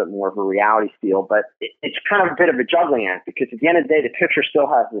it a little bit more of a reality feel, but it's kind of a bit of a juggling act because at the end of the day, the picture still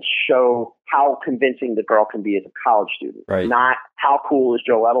has to show how convincing the girl can be as a college student. Right. Not how cool is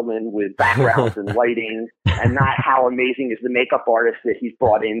Joe Edelman with backgrounds and lighting, and not how amazing is the makeup artist that he's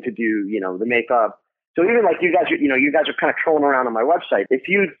brought in to do, the makeup. So even like you guys are kind of trolling around on my website. If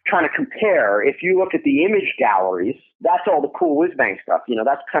you kind of compare, if you look at the image galleries That's all the cool whiz-bang stuff.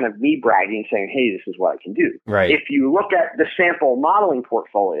 That's kind of me bragging, saying, hey, this is what I can do. Right. If you look at the sample modeling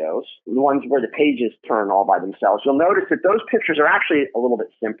portfolios, the ones where the pages turn all by themselves, you'll notice that those pictures are actually a little bit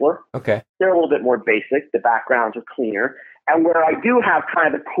simpler. Okay. They're a little bit more basic. The backgrounds are cleaner. And where I do have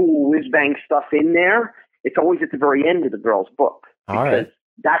kind of the cool whiz-bang stuff in there, it's always at the very end of the girl's book. All right.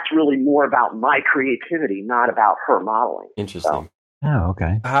 That's really more about my creativity, not about her modeling. Interesting. Oh,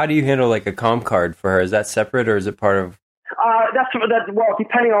 okay. How do you handle like a comp card for her? Is that separate or is it part of? Well,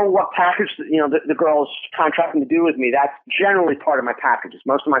 depending on what package the girl's contracting to do with me, that's generally part of my packages.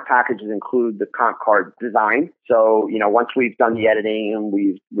 Most of my packages include the comp card design. So once we've done the editing and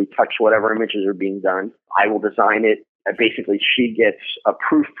we touch whatever images are being done, I will design it. Basically, she gets a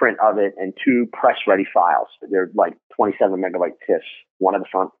proof print of it and 2 press-ready files. They're like 27 megabyte TIFFs, one at the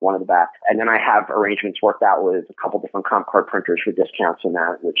front, one at the back. And then I have arrangements worked out with a couple different comp card printers for discounts and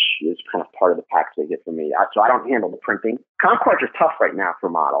that, which is kind of part of the package they get from me. So I don't handle the printing. Comp cards are tough right now for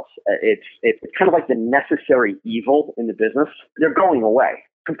models. It's kind of like the necessary evil in the business. They're going away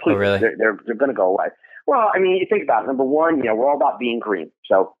completely. Oh, really? They're going to go away. Well, I mean, you think about it. Number one, we're all about being green,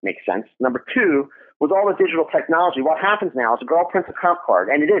 so makes sense. Number two, with all the digital technology, what happens now is a girl prints a comp card,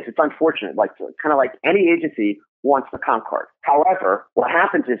 and it's unfortunate, kind of like any agency wants the comp card. However, what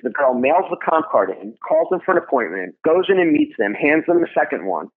happens is the girl mails the comp card in, calls them for an appointment, goes in and meets them, hands them the second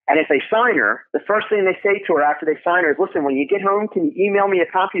one, and if they sign her, the first thing they say to her after they sign her is, listen, when you get home, can you email me a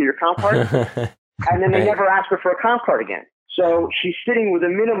copy of your comp card? And then they never ask her for a comp card again. So she's sitting with a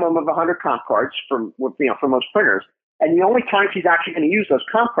minimum of 100 comp cards for most printers. And the only time she's actually going to use those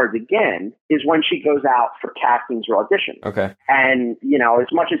comp cards again is when she goes out for castings or auditions. Okay. And,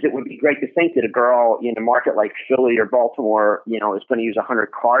 as much as it would be great to think that a girl in a market like Philly or Baltimore, is going to use 100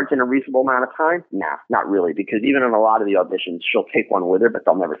 cards in a reasonable amount of time, nah, not really. Because even in a lot of the auditions, she'll take one with her, but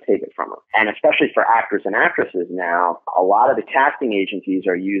they'll never take it from her. And especially for actors and actresses now, a lot of the casting agencies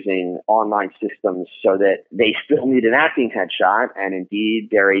are using online systems so that they still need an acting headshot. And indeed,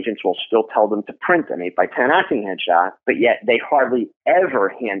 their agents will still tell them to print an 8x10 acting headshot. But yet they hardly ever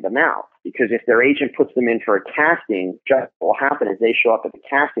hand them out, because if their agent puts them in for a casting, just what will happen is they show up at the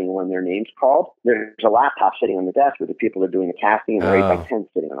casting when their name's called. There's a laptop sitting on the desk with the people that are doing the casting, and their 8x10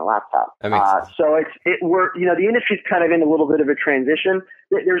 sitting on a laptop. So the industry's kind of in a little bit of a transition.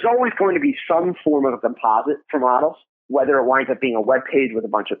 There's always going to be some form of a composite for models, whether it winds up being a web page with a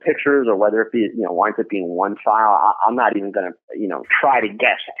bunch of pictures or whether it winds up being one file. I'm not even going to try to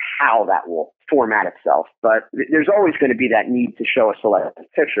guess how that will format itself. But there's always going to be that need to show a select of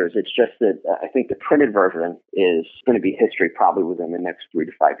pictures. It's just that I think the printed version is going to be history probably within the next 3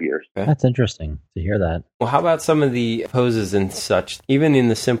 to 5 years. Okay. That's interesting to hear that. Well, how about some of the poses and such? Even in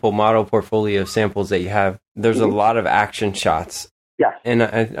the simple model portfolio samples that you have, there's a lot of action shots. Yes. And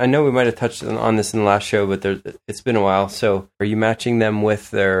I know we might have touched on this in the last show, but it's been a while. So are you matching them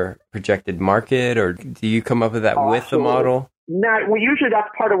with their projected market, or do you come up with that with the model? No, well, usually that's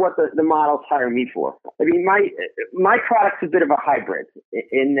part of what the models hire me for. I mean, my product's a bit of a hybrid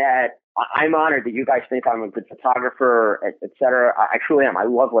in that I'm honored that you guys think I'm a good photographer, et cetera. I truly am. I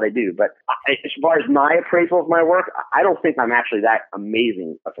love what I do. But as far as my appraisal of my work, I don't think I'm actually that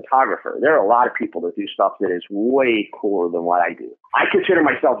amazing a photographer. There are a lot of people that do stuff that is way cooler than what I do. I consider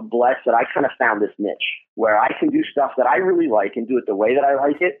myself blessed that I kind of found this niche where I can do stuff that I really like and do it the way that I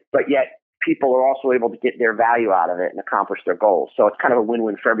like it, but yet people are also able to get their value out of it and accomplish their goals. So it's kind of a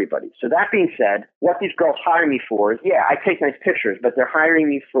win-win for everybody. So that being said, what these girls hire me for is, I take nice pictures, but they're hiring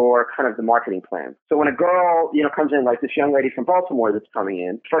me for kind of the marketing plan. So when a girl, comes in, like this young lady from Baltimore that's coming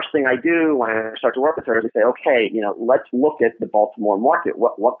in, first thing I do when I start to work with her is I say, okay, let's look at the Baltimore market.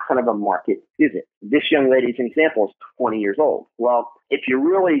 What kind of a market is it? This young lady's an example is 20 years old. Well, if you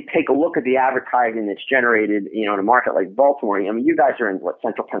really take a look at the advertising that's generated, in a market like Baltimore, I mean, you guys are in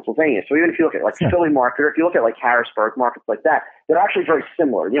central Pennsylvania. So even if you look at Philly market, or if you look at Harrisburg, markets like that, they're actually very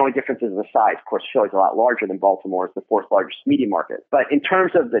similar. The only difference is the size. Of course, Philly's a lot larger than Baltimore. It's the 4th largest media market. But in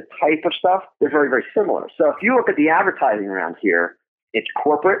terms of the type of stuff, they're very, very similar. So if you look at the advertising around here, it's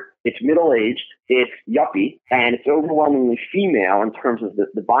corporate, it's middle-aged, it's yuppie, and it's overwhelmingly female in terms of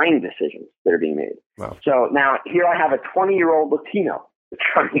the buying decisions that are being made. Wow. So now here I have a 20-year-old Latino that's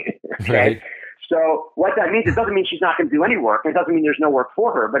coming in, okay? Right. So what that means, it doesn't mean she's not going to do any work. It doesn't mean there's no work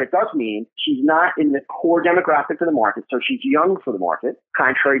for her, but it does mean she's not in the core demographic of the market. So she's young for the market,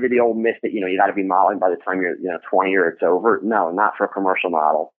 contrary to the old myth that, you got to be modeling by the time you're, 20 or it's over. No, not for a commercial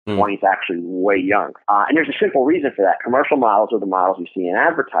model. 20 is actually way young. And there's a simple reason for that. Commercial models are the models you see in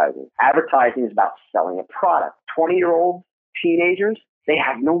advertising. Advertising is about selling a product. 20-year-old teenagers, they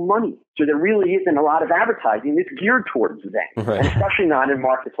have no money. So there really isn't a lot of advertising that's geared towards them, right. And especially not in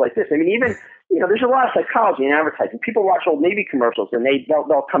markets like this. I mean, even there's a lot of psychology in advertising. People watch Old Navy commercials and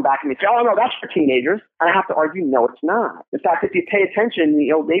they'll come back to me and say, oh, no, that's for teenagers. And I have to argue, no, it's not. In fact, if you pay attention in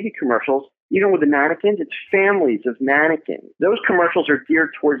the Old Navy commercials, even with the mannequins, it's families of mannequins. Those commercials are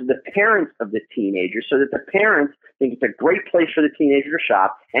geared towards the parents of the teenagers so that the parents think it's a great place for the teenager to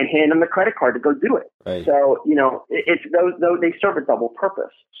shop and hand them the credit card to go do it. Right. So, it's those they serve a double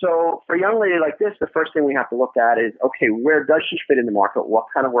purpose. So for a young lady like this, the first thing we have to look at is, okay, where does she fit in the market? What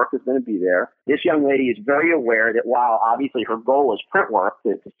kind of work is going to be there? This young lady is very aware that while obviously her goal is print work,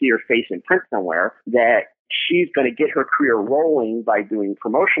 to see her face in print somewhere, that she's going to get her career rolling by doing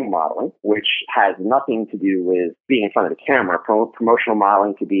promotional modeling, which has nothing to do with being in front of the camera. Promotional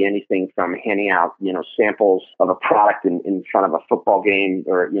modeling could be anything from handing out, samples of a product in front of a football game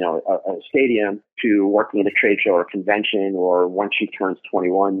or, a stadium, to working at a trade show or convention, or once she turns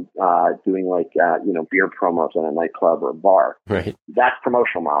 21, doing beer promos in a nightclub or a bar. Right. That's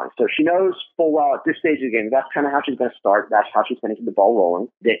promotional modeling. So she knows full well at this stage of the game, that's kind of how she's going to start. That's how she's going to get the ball rolling.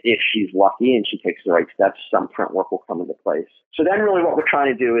 That if she's lucky and she takes the right steps, some print work will come into place. So then really what we're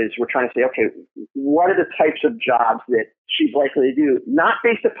trying to do is we're trying to say, okay, what are the types of jobs that she's likely to do, not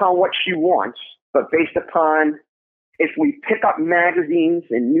based upon what she wants, but based upon, if we pick up magazines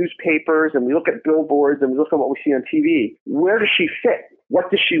and newspapers and we look at billboards and we look at what we see on TV, where does she fit? What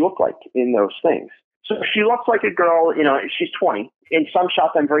does she look like in those things? So if she looks like a girl, she's 20. In some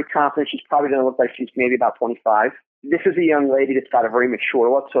shots, I'm very confident she's probably going to look like she's maybe about 25. This is a young lady that's got a very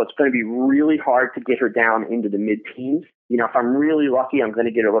mature look, so it's going to be really hard to get her down into the mid-teens. If I'm really lucky, I'm going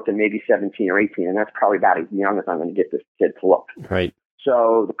to get her looking maybe 17 or 18, and that's probably about as young as I'm going to get this kid to look. Right.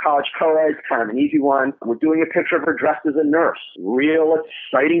 So the college co-ed is kind of an easy one. We're doing a picture of her dressed as a nurse. Real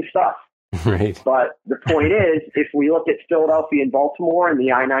exciting stuff. Right. But the point is, if we look at Philadelphia and Baltimore and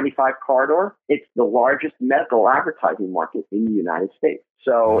the I-95 corridor, it's the largest medical advertising market in the United States.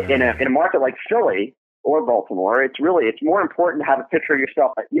 So in a market like Philly or Baltimore, it's more important to have a picture of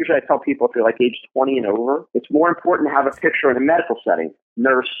yourself. Usually I tell people if you're like age 20 and over, it's more important to have a picture in a medical setting,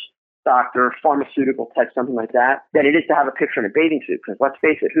 nurse, doctor, pharmaceutical tech, something like that, than it is to have a picture in a bathing suit. Because let's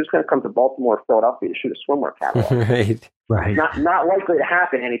face it, who's going to come to Baltimore or Philadelphia to shoot a swimwear catalog? Right. Not likely to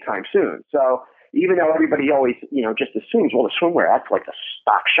happen anytime soon. So even though everybody always, just assumes, well, the swimwear, that's like a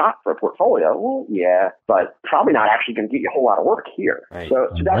stock shot for a portfolio. Well, yeah, but probably not actually going to get you a whole lot of work here. Right. So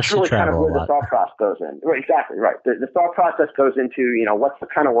that's really kind of where the thought process goes in. Right, exactly, right. The thought process goes into, what's the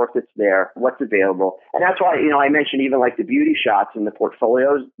kind of work that's there, what's available. And that's why, I mentioned even like the beauty shots in the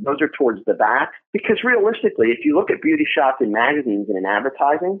portfolios, those are towards the back. Because realistically, if you look at beauty shots in magazines and in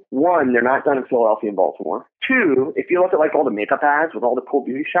advertising, one, they're not done in Philadelphia and Baltimore. Two, if you look at like all the makeup ads with all the cool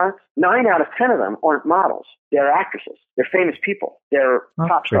beauty shots, 9 out of 10 of them aren't models. They're actresses. They're famous people. They're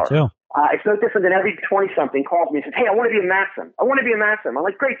pop stars. It's no different than every 20-something calls me and says, hey, I want to be a Maxim. I'm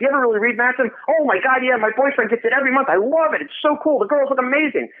like, great. Do you ever really read Maxim? Oh, my God, yeah. My boyfriend gets it every month. I love it. It's so cool. The girls look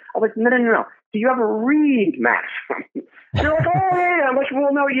amazing. I'm like, no. Do you ever read Maxim? They're like, oh, yeah. I'm like, well,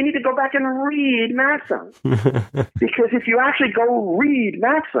 no, you need to go back and read Maxim. Because if you actually go read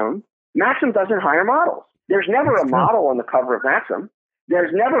Maxim, Maxim doesn't hire models. There's never a model on the cover of Maxim.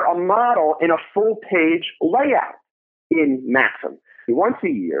 There's never a model in a full-page layout in Maxim. Once a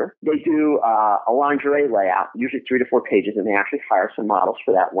year, they do a lingerie layout, usually 3 to 4 pages, and they actually hire some models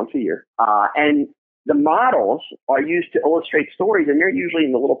for that once a year. And the models are used to illustrate stories, and they're usually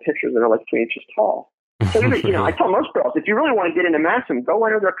in the little pictures that are like 3 inches tall. So even, I tell most girls, if you really want to get into Maxim, go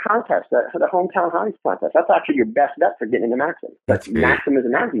enter their contest, the hometown hotties contest. That's actually your best bet for getting into Maxim. But Maxim as a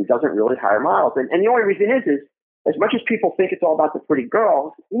magazine doesn't really hire models. And the only reason is as much as people think it's all about the pretty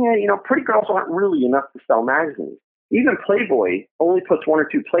girls, pretty girls aren't really enough to sell magazines. Even Playboy only puts 1 or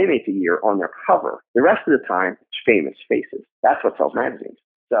 2 playmates a year on their cover. The rest of the time, it's famous faces. That's what sells magazines.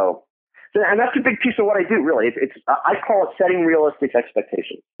 So and that's a big piece of what I do, really. I call it setting realistic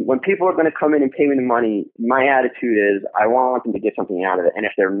expectations. When people are going to come in and pay me the money, my attitude is I want them to get something out of it. And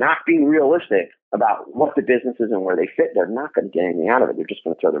if they're not being realistic about what the business is and where they fit, they're not going to get anything out of it. They're just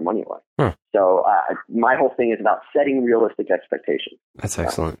going to throw their money away. So my whole thing is about setting realistic expectations. That's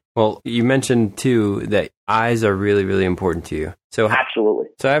excellent. Well, you mentioned, too, that eyes are really, really important to you. So absolutely.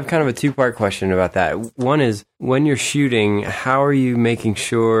 So I have kind of a 2-part question about that. One is, when you're shooting, how are you making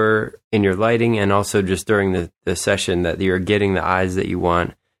sure in your lighting and also just during the session that you're getting the eyes that you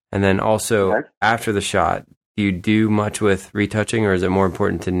want? And then also after the shot, do you do much with retouching, or is it more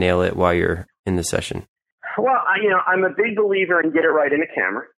important to nail it while you're in the session? Well, I'm a big believer in get it right in the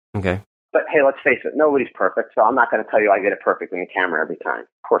camera. Okay. But hey, let's face it, nobody's perfect, so I'm not going to tell you I get it perfect in the camera every time.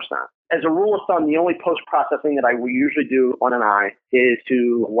 Of course not. As a rule of thumb, the only post-processing that I will usually do on an eye is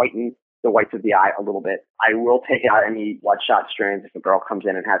to whiten the whites of the eye a little bit. I will take out any bloodshot strands if a girl comes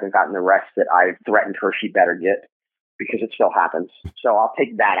in and hasn't gotten the rest that I've threatened her she better get, because it still happens. So I'll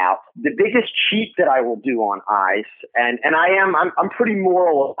take that out. The biggest cheat that I will do on eyes, and I'm pretty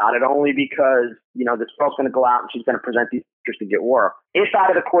moral about it, only because, you know, this girl's going to go out and she's going to present these pictures to get work. If out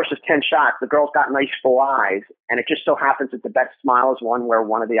of the course of 10 shots, the girl's got nice full eyes, and it just so happens that the best smile is one where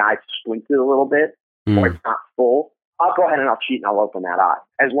one of the eyes squinted a little bit, or it's not full, I'll go ahead and I'll cheat and I'll open that eye,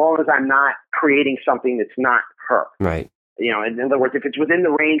 as long as I'm not creating something that's not her. Right. You know, in other words, if it's within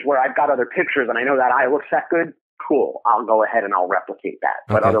the range where I've got other pictures and I know that eye looks that good, cool, I'll go ahead and I'll replicate that.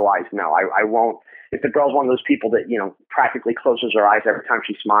 But otherwise, no, I won't. If the girl's one of those people that, you know, practically closes her eyes every time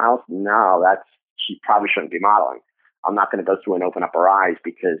she smiles, no, she probably shouldn't be modeling. I'm not going to go through and open up her eyes,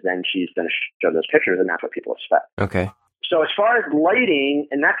 because then she's going to show those pictures, and that's what people expect. Okay. So as far as lighting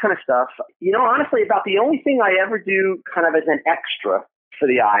and that kind of stuff, you know, honestly, about the only thing I ever do kind of as an extra for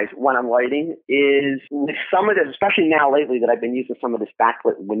the eyes when I'm lighting is with some of this, especially now lately that I've been using some of this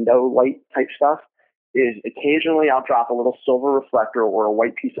backlit window light type stuff, is occasionally I'll drop a little silver reflector or a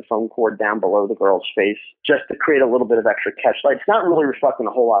white piece of foam cord down below the girl's face, just to create a little bit of extra catch light. It's not really reflecting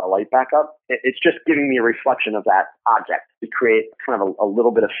a whole lot of light back up. It's just giving me a reflection of that object to create kind of a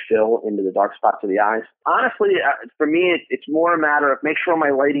little bit of fill into the dark spots of the eyes. Honestly, for me, it's more a matter of make sure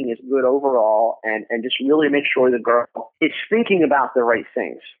my lighting is good overall, and just really make sure the girl is thinking about the right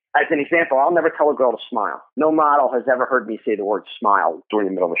things. As an example, I'll never tell a girl to smile. No model has ever heard me say the word smile during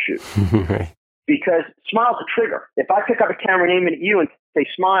the middle of a shoot. Right. Because smile's a trigger. If I pick up a camera and aim it at you and say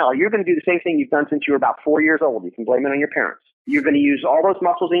smile, you're going to do the same thing you've done since you were about 4 years old. You can blame it on your parents. You're going to use all those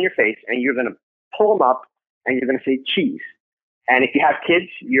muscles in your face, and you're going to pull them up, and you're going to say cheese. And if you have kids,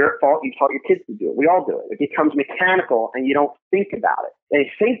 you're at fault. You taught your kids to do it. We all do it. It becomes mechanical, and you don't think about it. And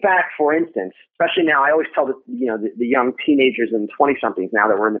think back, for instance, especially now, I always tell the young teenagers and 20-somethings now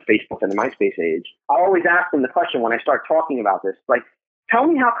that we're in the Facebook and the MySpace age, I always ask them the question when I start talking about this, like, tell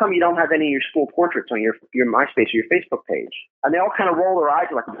me how come you don't have any of your school portraits on your MySpace or your Facebook page? And they all kind of roll their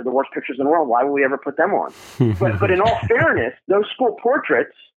eyes like, they're the worst pictures in the world. Why would we ever put them on? But in all fairness, those school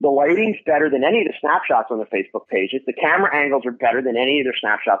portraits, the lighting's better than any of the snapshots on the Facebook pages. The camera angles are better than any of their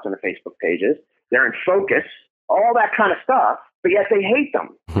snapshots on the Facebook pages. They're in focus, all that kind of stuff. But yet they hate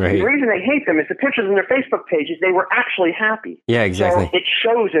them. Right. The reason they hate them is the pictures on their Facebook pages, they were actually happy. Yeah, exactly. So it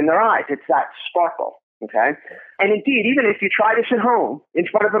shows in their eyes. It's that sparkle. Okay. And indeed, even if you try this at home in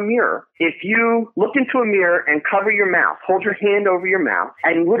front of a mirror, if you look into a mirror and cover your mouth, hold your hand over your mouth,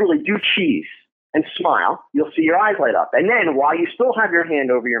 and literally do cheese and smile, you'll see your eyes light up. And then while you still have your hand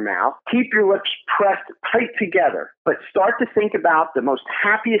over your mouth, keep your lips pressed tight together, but start to think about the most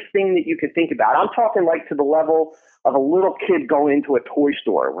happiest thing that you can think about. I'm talking like to the level of a little kid going into a toy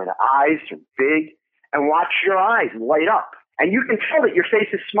store where the eyes are big, and watch your eyes light up. And you can tell that your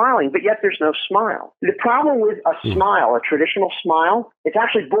face is smiling, but yet there's no smile. The problem with a smile, a traditional smile, it's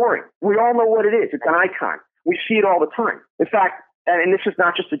actually boring. We all know what it is. It's an icon. We see it all the time. In fact, and this is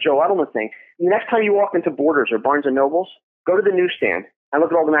not just a Joe Edelman thing, the next time you walk into Borders or Barnes & Nobles, go to the newsstand and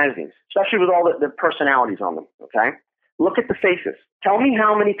look at all the magazines, especially with all the personalities on them, okay? Look at the faces. Tell me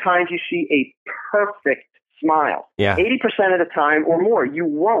how many times you see a perfect smile. Yeah. 80% of the time or more, you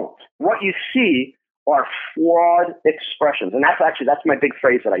won't. What you see are flawed expressions. And that's my big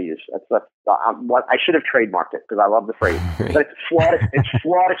phrase that I use. That's what I should have trademarked it, because I love the phrase. But it's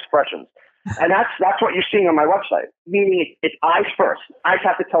flawed expressions. And that's what you're seeing on my website, meaning it's eyes first. Eyes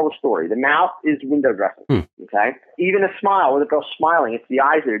have to tell the story. The mouth is window dressing, okay? Even a smile, when the girl's smiling, it's the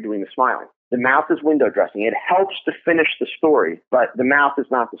eyes that are doing the smiling. The mouth is window dressing. It helps to finish the story, but the mouth is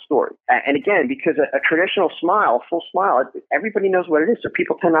not the story. And again, because a traditional smile, a full smile, everybody knows what it is, so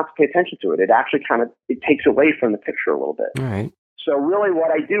people tend not to pay attention to it. It actually it takes away from the picture a little bit. All right. So really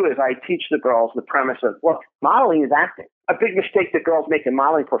what I do is I teach the girls the premise of, look, modeling is acting. A big mistake that girls make in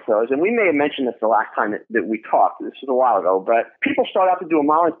modeling portfolios, and we may have mentioned this the last time that we talked, this was a while ago, but people start out to do a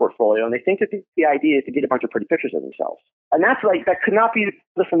modeling portfolio and they think that the idea is to get a bunch of pretty pictures of themselves. And that could not be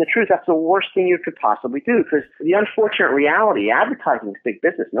from the truth. That's the worst thing you could possibly do, because the unfortunate reality, advertising is big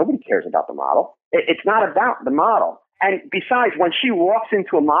business. Nobody cares about the model. It's not about the model. And besides, when she walks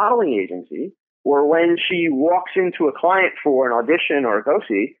into a modeling agency, or when she walks into a client for an audition or a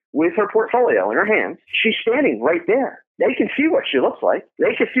go-see with her portfolio in her hands, she's standing right there. They can see what she looks like.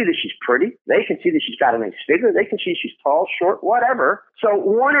 They can see that she's pretty. They can see that she's got a nice figure. They can see she's tall, short, whatever. So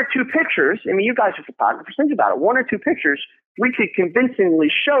one or two pictures, I mean, you guys are photographers, think about it. One or two pictures, we could convincingly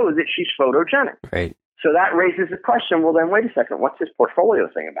show that she's photogenic. Right. So that raises the question, well, then wait a second, what's this portfolio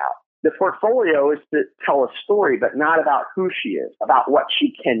thing about? The portfolio is to tell a story, but not about who she is, about what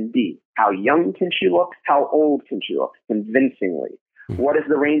she can be. How young can she look? How old can she look? Convincingly. What is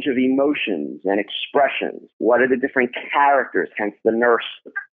the range of emotions and expressions? What are the different characters, hence the nurse,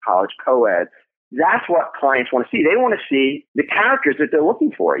 the college co-ed? That's what clients want to see. They want to see the characters that they're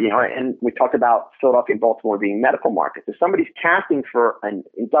looking for, and we talked about Philadelphia and Baltimore being medical markets. If somebody's casting for an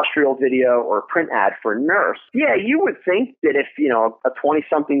industrial video or a print ad for a nurse, yeah, you would think that if, a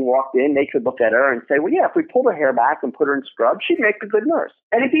 20-something walked in, they could look at her and say, well, yeah, if we pulled her hair back and put her in scrubs, she'd make a good nurse.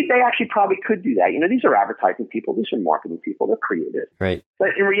 And indeed, they actually probably could do that. These are advertising people. These are marketing people. They're creative. Right.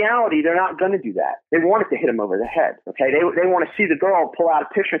 But in reality, they're not going to do that. They want it to hit them over the head. Okay. They want to see the girl pull out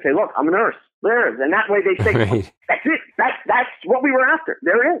a picture and say, look, I'm a nurse. There is. And that way they say, right. That's it. That's what we were after.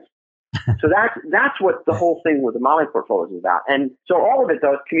 There is. So that's what the whole thing with the modeling portfolio is about. And so all of it,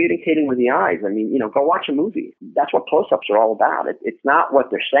 though, is communicating with the eyes. I mean, go watch a movie. That's what close-ups are all about. It's not what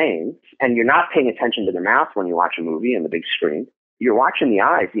they're saying. And you're not paying attention to their mouth when you watch a movie on the big screen. You're watching the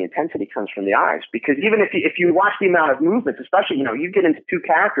eyes. The intensity comes from the eyes. Because even if you watch the amount of movements, especially, you get into two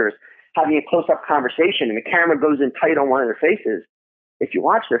characters having a close-up conversation and the camera goes in tight on one of their faces, if you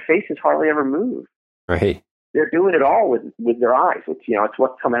watch, their faces hardly ever move. Right. They're doing it all with their eyes. It's, it's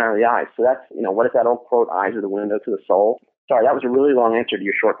what's coming out of the eyes. So that's, what is that old quote, eyes are the window to the soul? Sorry, that was a really long answer to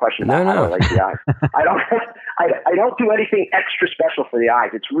your short question about how I like the eyes. I don't do anything extra special for the eyes.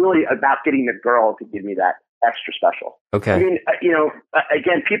 It's really about getting the girl to give me that extra special. Okay. I mean,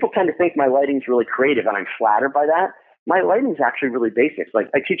 again, people tend to think my lighting's really creative, and I'm flattered by that. My lighting's actually really basic. Like,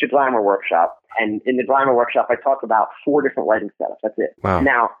 I teach a glamour workshop, and in the glamour workshop, I talk about 4 different lighting setups. That's it. Wow.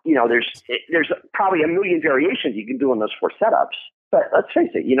 Now, there's probably a million variations you can do on those 4 setups. But let's face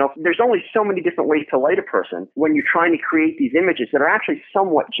it, there's only so many different ways to light a person when you're trying to create these images that are actually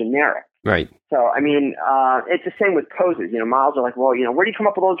somewhat generic. Right. So, I mean, it's the same with poses. Models are like, well, where do you come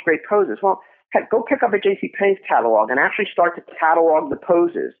up with all those great poses? Well, heck, go pick up a JCPenney's catalog and actually start to catalog the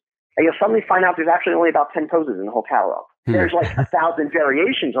poses. And you'll suddenly find out there's actually only about 10 poses in the whole catalog. There's like 1,000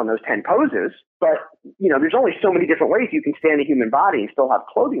 variations on those 10 poses, but, there's only so many different ways you can stand a human body and still have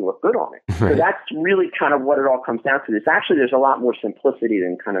clothing look good on it. Right. So that's really kind of what it all comes down to. There's a lot more simplicity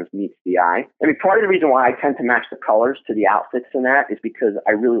than kind of meets the eye. I mean, part of the reason why I tend to match the colors to the outfits in that is because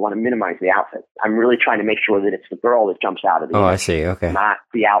I really want to minimize the outfit. I'm really trying to make sure that it's the girl that jumps out of the image, I see. Okay. not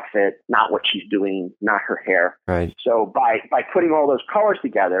the outfit, not what she's doing, not her hair. Right. So by putting all those colors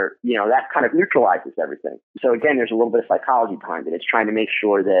together, that kind of neutralizes everything. So again, there's a little bit of psychology behind it. It's trying to make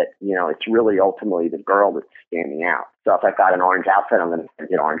sure that, it's really ultimately the girl that's standing out. So if I've got an orange outfit, I'm going to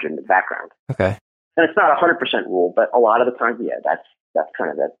get orange in the background. Okay. And it's not a 100% rule, but a lot of the time, yeah, that's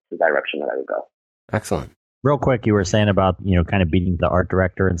the direction that I would go. Excellent. Real quick, you were saying about, kind of beating the art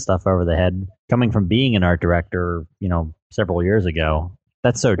director and stuff over the head. Coming from being an art director, several years ago,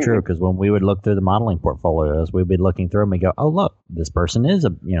 that's so true, because when we would look through the modeling portfolios, we'd be looking through them and go, oh, look, this person is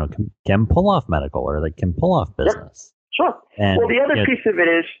can pull off medical, or they can pull off business. Yep. Sure. And, well, the other piece of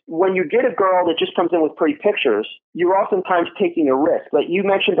it is when you get a girl that just comes in with pretty pictures, you're oftentimes taking a risk. Like you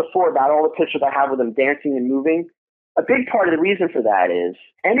mentioned before about all the pictures I have with them dancing and moving. A big part of the reason for that is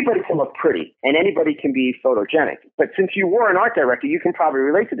anybody can look pretty and anybody can be photogenic. But since you were an art director, you can probably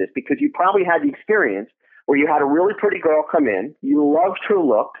relate to this because you probably had the experience where you had a really pretty girl come in, you loved her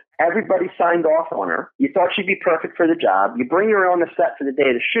look, everybody signed off on her, you thought she'd be perfect for the job, you bring her on the set for the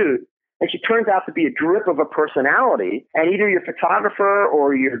day to shoot, and she turns out to be a drip of a personality, and either your photographer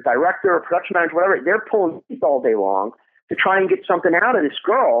or your director or production manager, whatever, they're pulling teeth all day long to try and get something out of this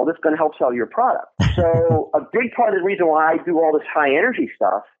girl that's going to help sell your product. So a big part of the reason why I do all this high energy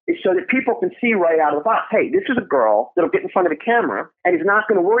stuff is so that people can see right out of the box, hey, this is a girl that'll get in front of the camera and is not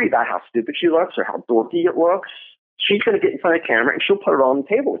going to worry about how stupid she looks or how dorky it looks. She's going to get in front of the camera and she'll put it all on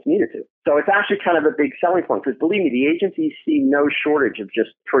the table if needed to. So it's actually kind of a big selling point because believe me, the agencies see no shortage of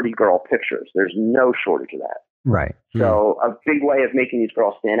just pretty girl pictures. There's no shortage of that. Right. So a big way of making these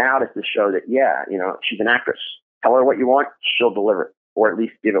girls stand out is to show that, yeah, she's an actress. Tell her what you want, she'll deliver it, or at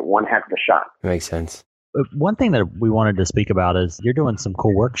least give it one heck of a shot. Makes sense. One thing that we wanted to speak about is you're doing some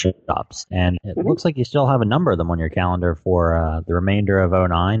cool workshops, and it looks like you still have a number of them on your calendar for the remainder of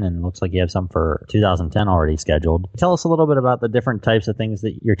 2009, and it looks like you have some for 2010 already scheduled. Tell us a little bit about the different types of things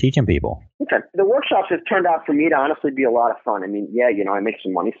that you're teaching people. Okay. The workshops have turned out for me to honestly be a lot of fun. I mean, yeah, I make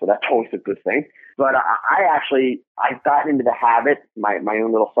some money, so that's always a good thing. But I've gotten into the habit, my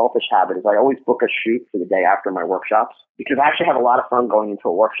own little selfish habit, is I always book a shoot for the day after my workshops because I actually have a lot of fun going into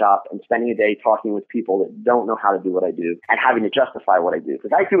a workshop and spending a day talking with people that don't know how to do what I do and having to justify what I do.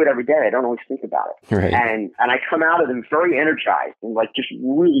 Because I do it every day. I don't always think about it. Right. And I come out of them very energized and like just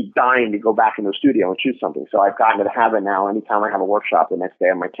really dying to go back in the studio and shoot something. So I've gotten to the habit now, anytime I have a workshop, the next day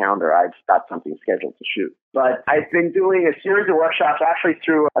on my calendar, I've got something scheduled to shoot. But I've been doing a series of workshops actually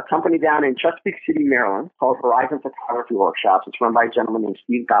through a company down in Chesapeake City, Maryland called Horizon Photography Workshops. It's run by a gentleman named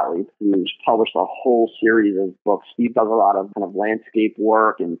Steve Gottlieb, who's published a whole series of books. Steve does a lot of kind of landscape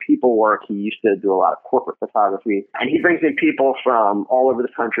work and people work. He used to do a lot of corporate photography. And he brings in people from all over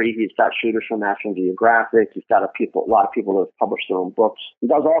the country. He's got shooters from National Geographic. He's got a lot of people that have published their own books. He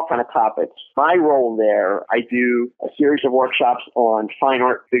does all kind of topics. My role there, I do a series of workshops on fine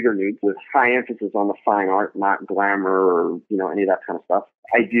art figure nudes with high emphasis on the fine art, not glamour or, any of that kind of stuff.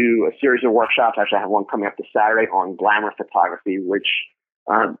 I do a series of workshops. Actually, I have one coming up this Saturday on glamour photography, which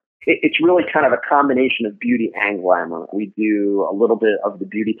it's really kind of a combination of beauty and glamour. We do a little bit of the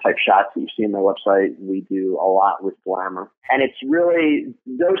beauty type shots that you see on my website. We do a lot with glamour. And it's really,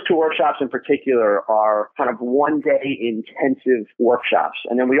 those two workshops in particular are kind of one-day intensive workshops.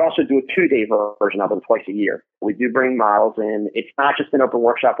 And then we also do a 2-day version of them twice a year. We do bring models in. It's not just an open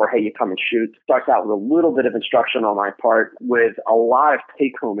workshop where, hey, you come and shoot. It starts out with a little bit of instruction on my part with a lot of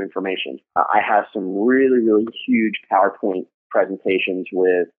take-home information. I have some really, really huge PowerPoint presentations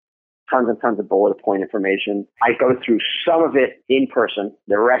with tons and tons of bullet point information. I go through some of it in person.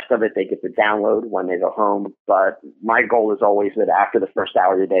 The rest of it they get to download when they go home. But my goal is always that after the first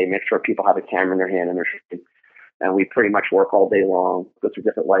hour of the day, make sure people have a camera in their hand and they're shooting. And we pretty much work all day long, go through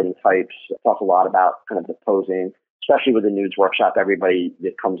different lighting types, talk a lot about kind of the posing. Especially with the nudes workshop, everybody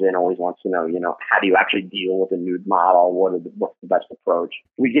that comes in always wants to know, how do you actually deal with a nude model? What's the best approach?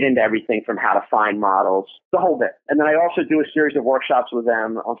 We get into everything from how to find models, the whole bit. And then I also do a series of workshops with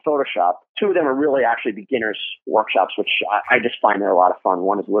them on Photoshop. 2 of them are really actually beginners workshops, which I just find they're a lot of fun.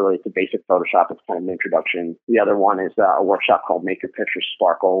 One is literally the basic Photoshop. It's kind of an introduction. The other one is a workshop called Make Your Pictures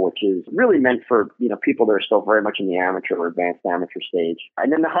Sparkle, which is really meant for, people that are still very much in the amateur or advanced amateur stage.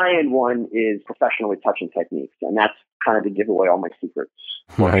 And then the high-end one is professional retouching techniques. And that's kind of to give away all my secrets.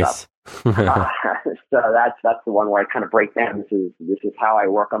 Nice. So that's the one where I kind of break down. This is how I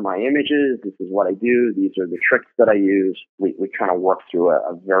work on my images. This is what I do. These are the tricks that I use. We kind of work through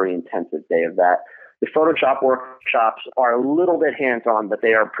a very intensive day of that. The Photoshop workshops are a little bit hands-on, but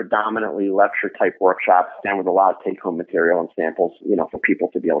they are predominantly lecture-type workshops and with a lot of take-home material and samples, for people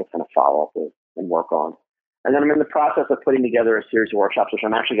to be able to kind of follow up with and work on. And then I'm in the process of putting together a series of workshops, which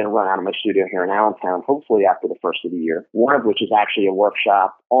I'm actually going to run out of my studio here in Allentown, hopefully after the first of the year. One of which is actually a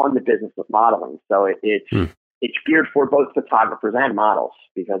workshop on the business of modeling. So it's geared for both photographers and models,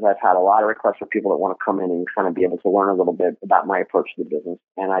 because I've had a lot of requests for people that want to come in and kind of be able to learn a little bit about my approach to the business.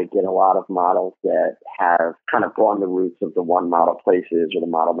 And I get a lot of models that have kind of gone the routes of the one model places or the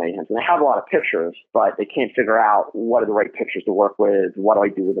model mayhems. And they have a lot of pictures, but they can't figure out what are the right pictures to work with. What do I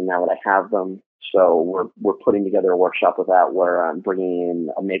do with them now that I have them? So we're putting together a workshop with that where I'm bringing in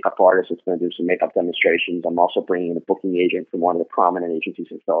a makeup artist that's going to do some makeup demonstrations. I'm also bringing in a booking agent from one of the prominent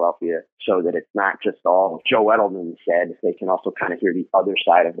agencies in Philadelphia so that it's not just all Joe Edelman said. They can also kind of hear the other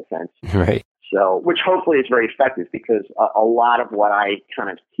side of the fence. Right. So, which hopefully is very effective, because a lot of what I kind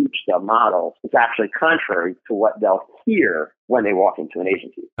of teach the models is actually contrary to what they'll hear when they walk into an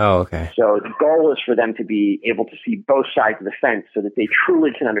agency. Oh, okay. So the goal is for them to be able to see both sides of the fence so that they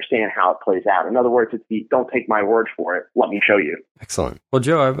truly can understand how it plays out. In other words, don't take my word for it. Let me show you. Excellent. Well,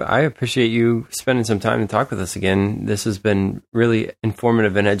 Joe, I appreciate you spending some time to talk with us again. This has been really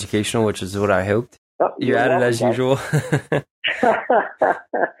informative and educational, which is what I hoped. Oh, you're at it as usual.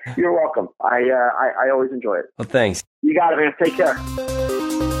 You're welcome. I always enjoy it. Well, thanks. You got it, man. Take care.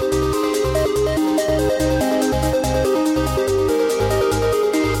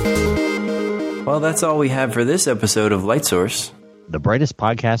 Well, that's all we have for this episode of Light Source, the brightest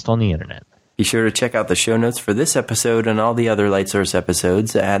podcast on the internet. Be sure to check out the show notes for this episode and all the other Light Source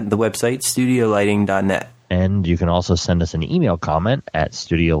episodes at the website studiolighting.net. And you can also send us an email comment at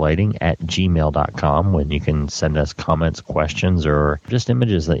studiolighting@gmail.com when you can send us comments, questions, or just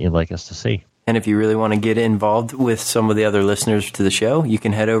images that you'd like us to see. And if you really want to get involved with some of the other listeners to the show, you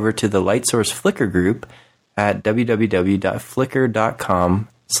can head over to the Light Source Flickr group at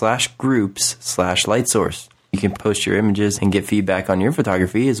www.flickr.com/groups/lightsource. You can post your images and get feedback on your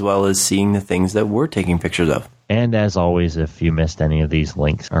photography, as well as seeing the things that we're taking pictures of. And as always, if you missed any of these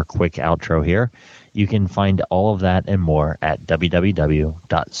links, our quick outro here, you can find all of that and more at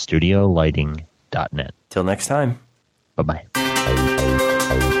www.studiolighting.net. Till next time. Bye-bye.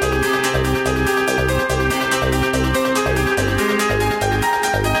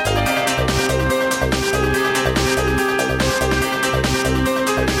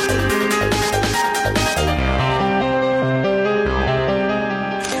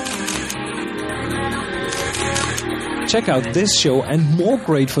 Check out this show and more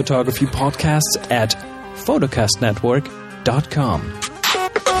great photography podcasts at photocastnetwork.com.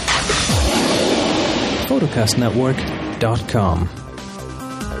 podcastnetwork.com.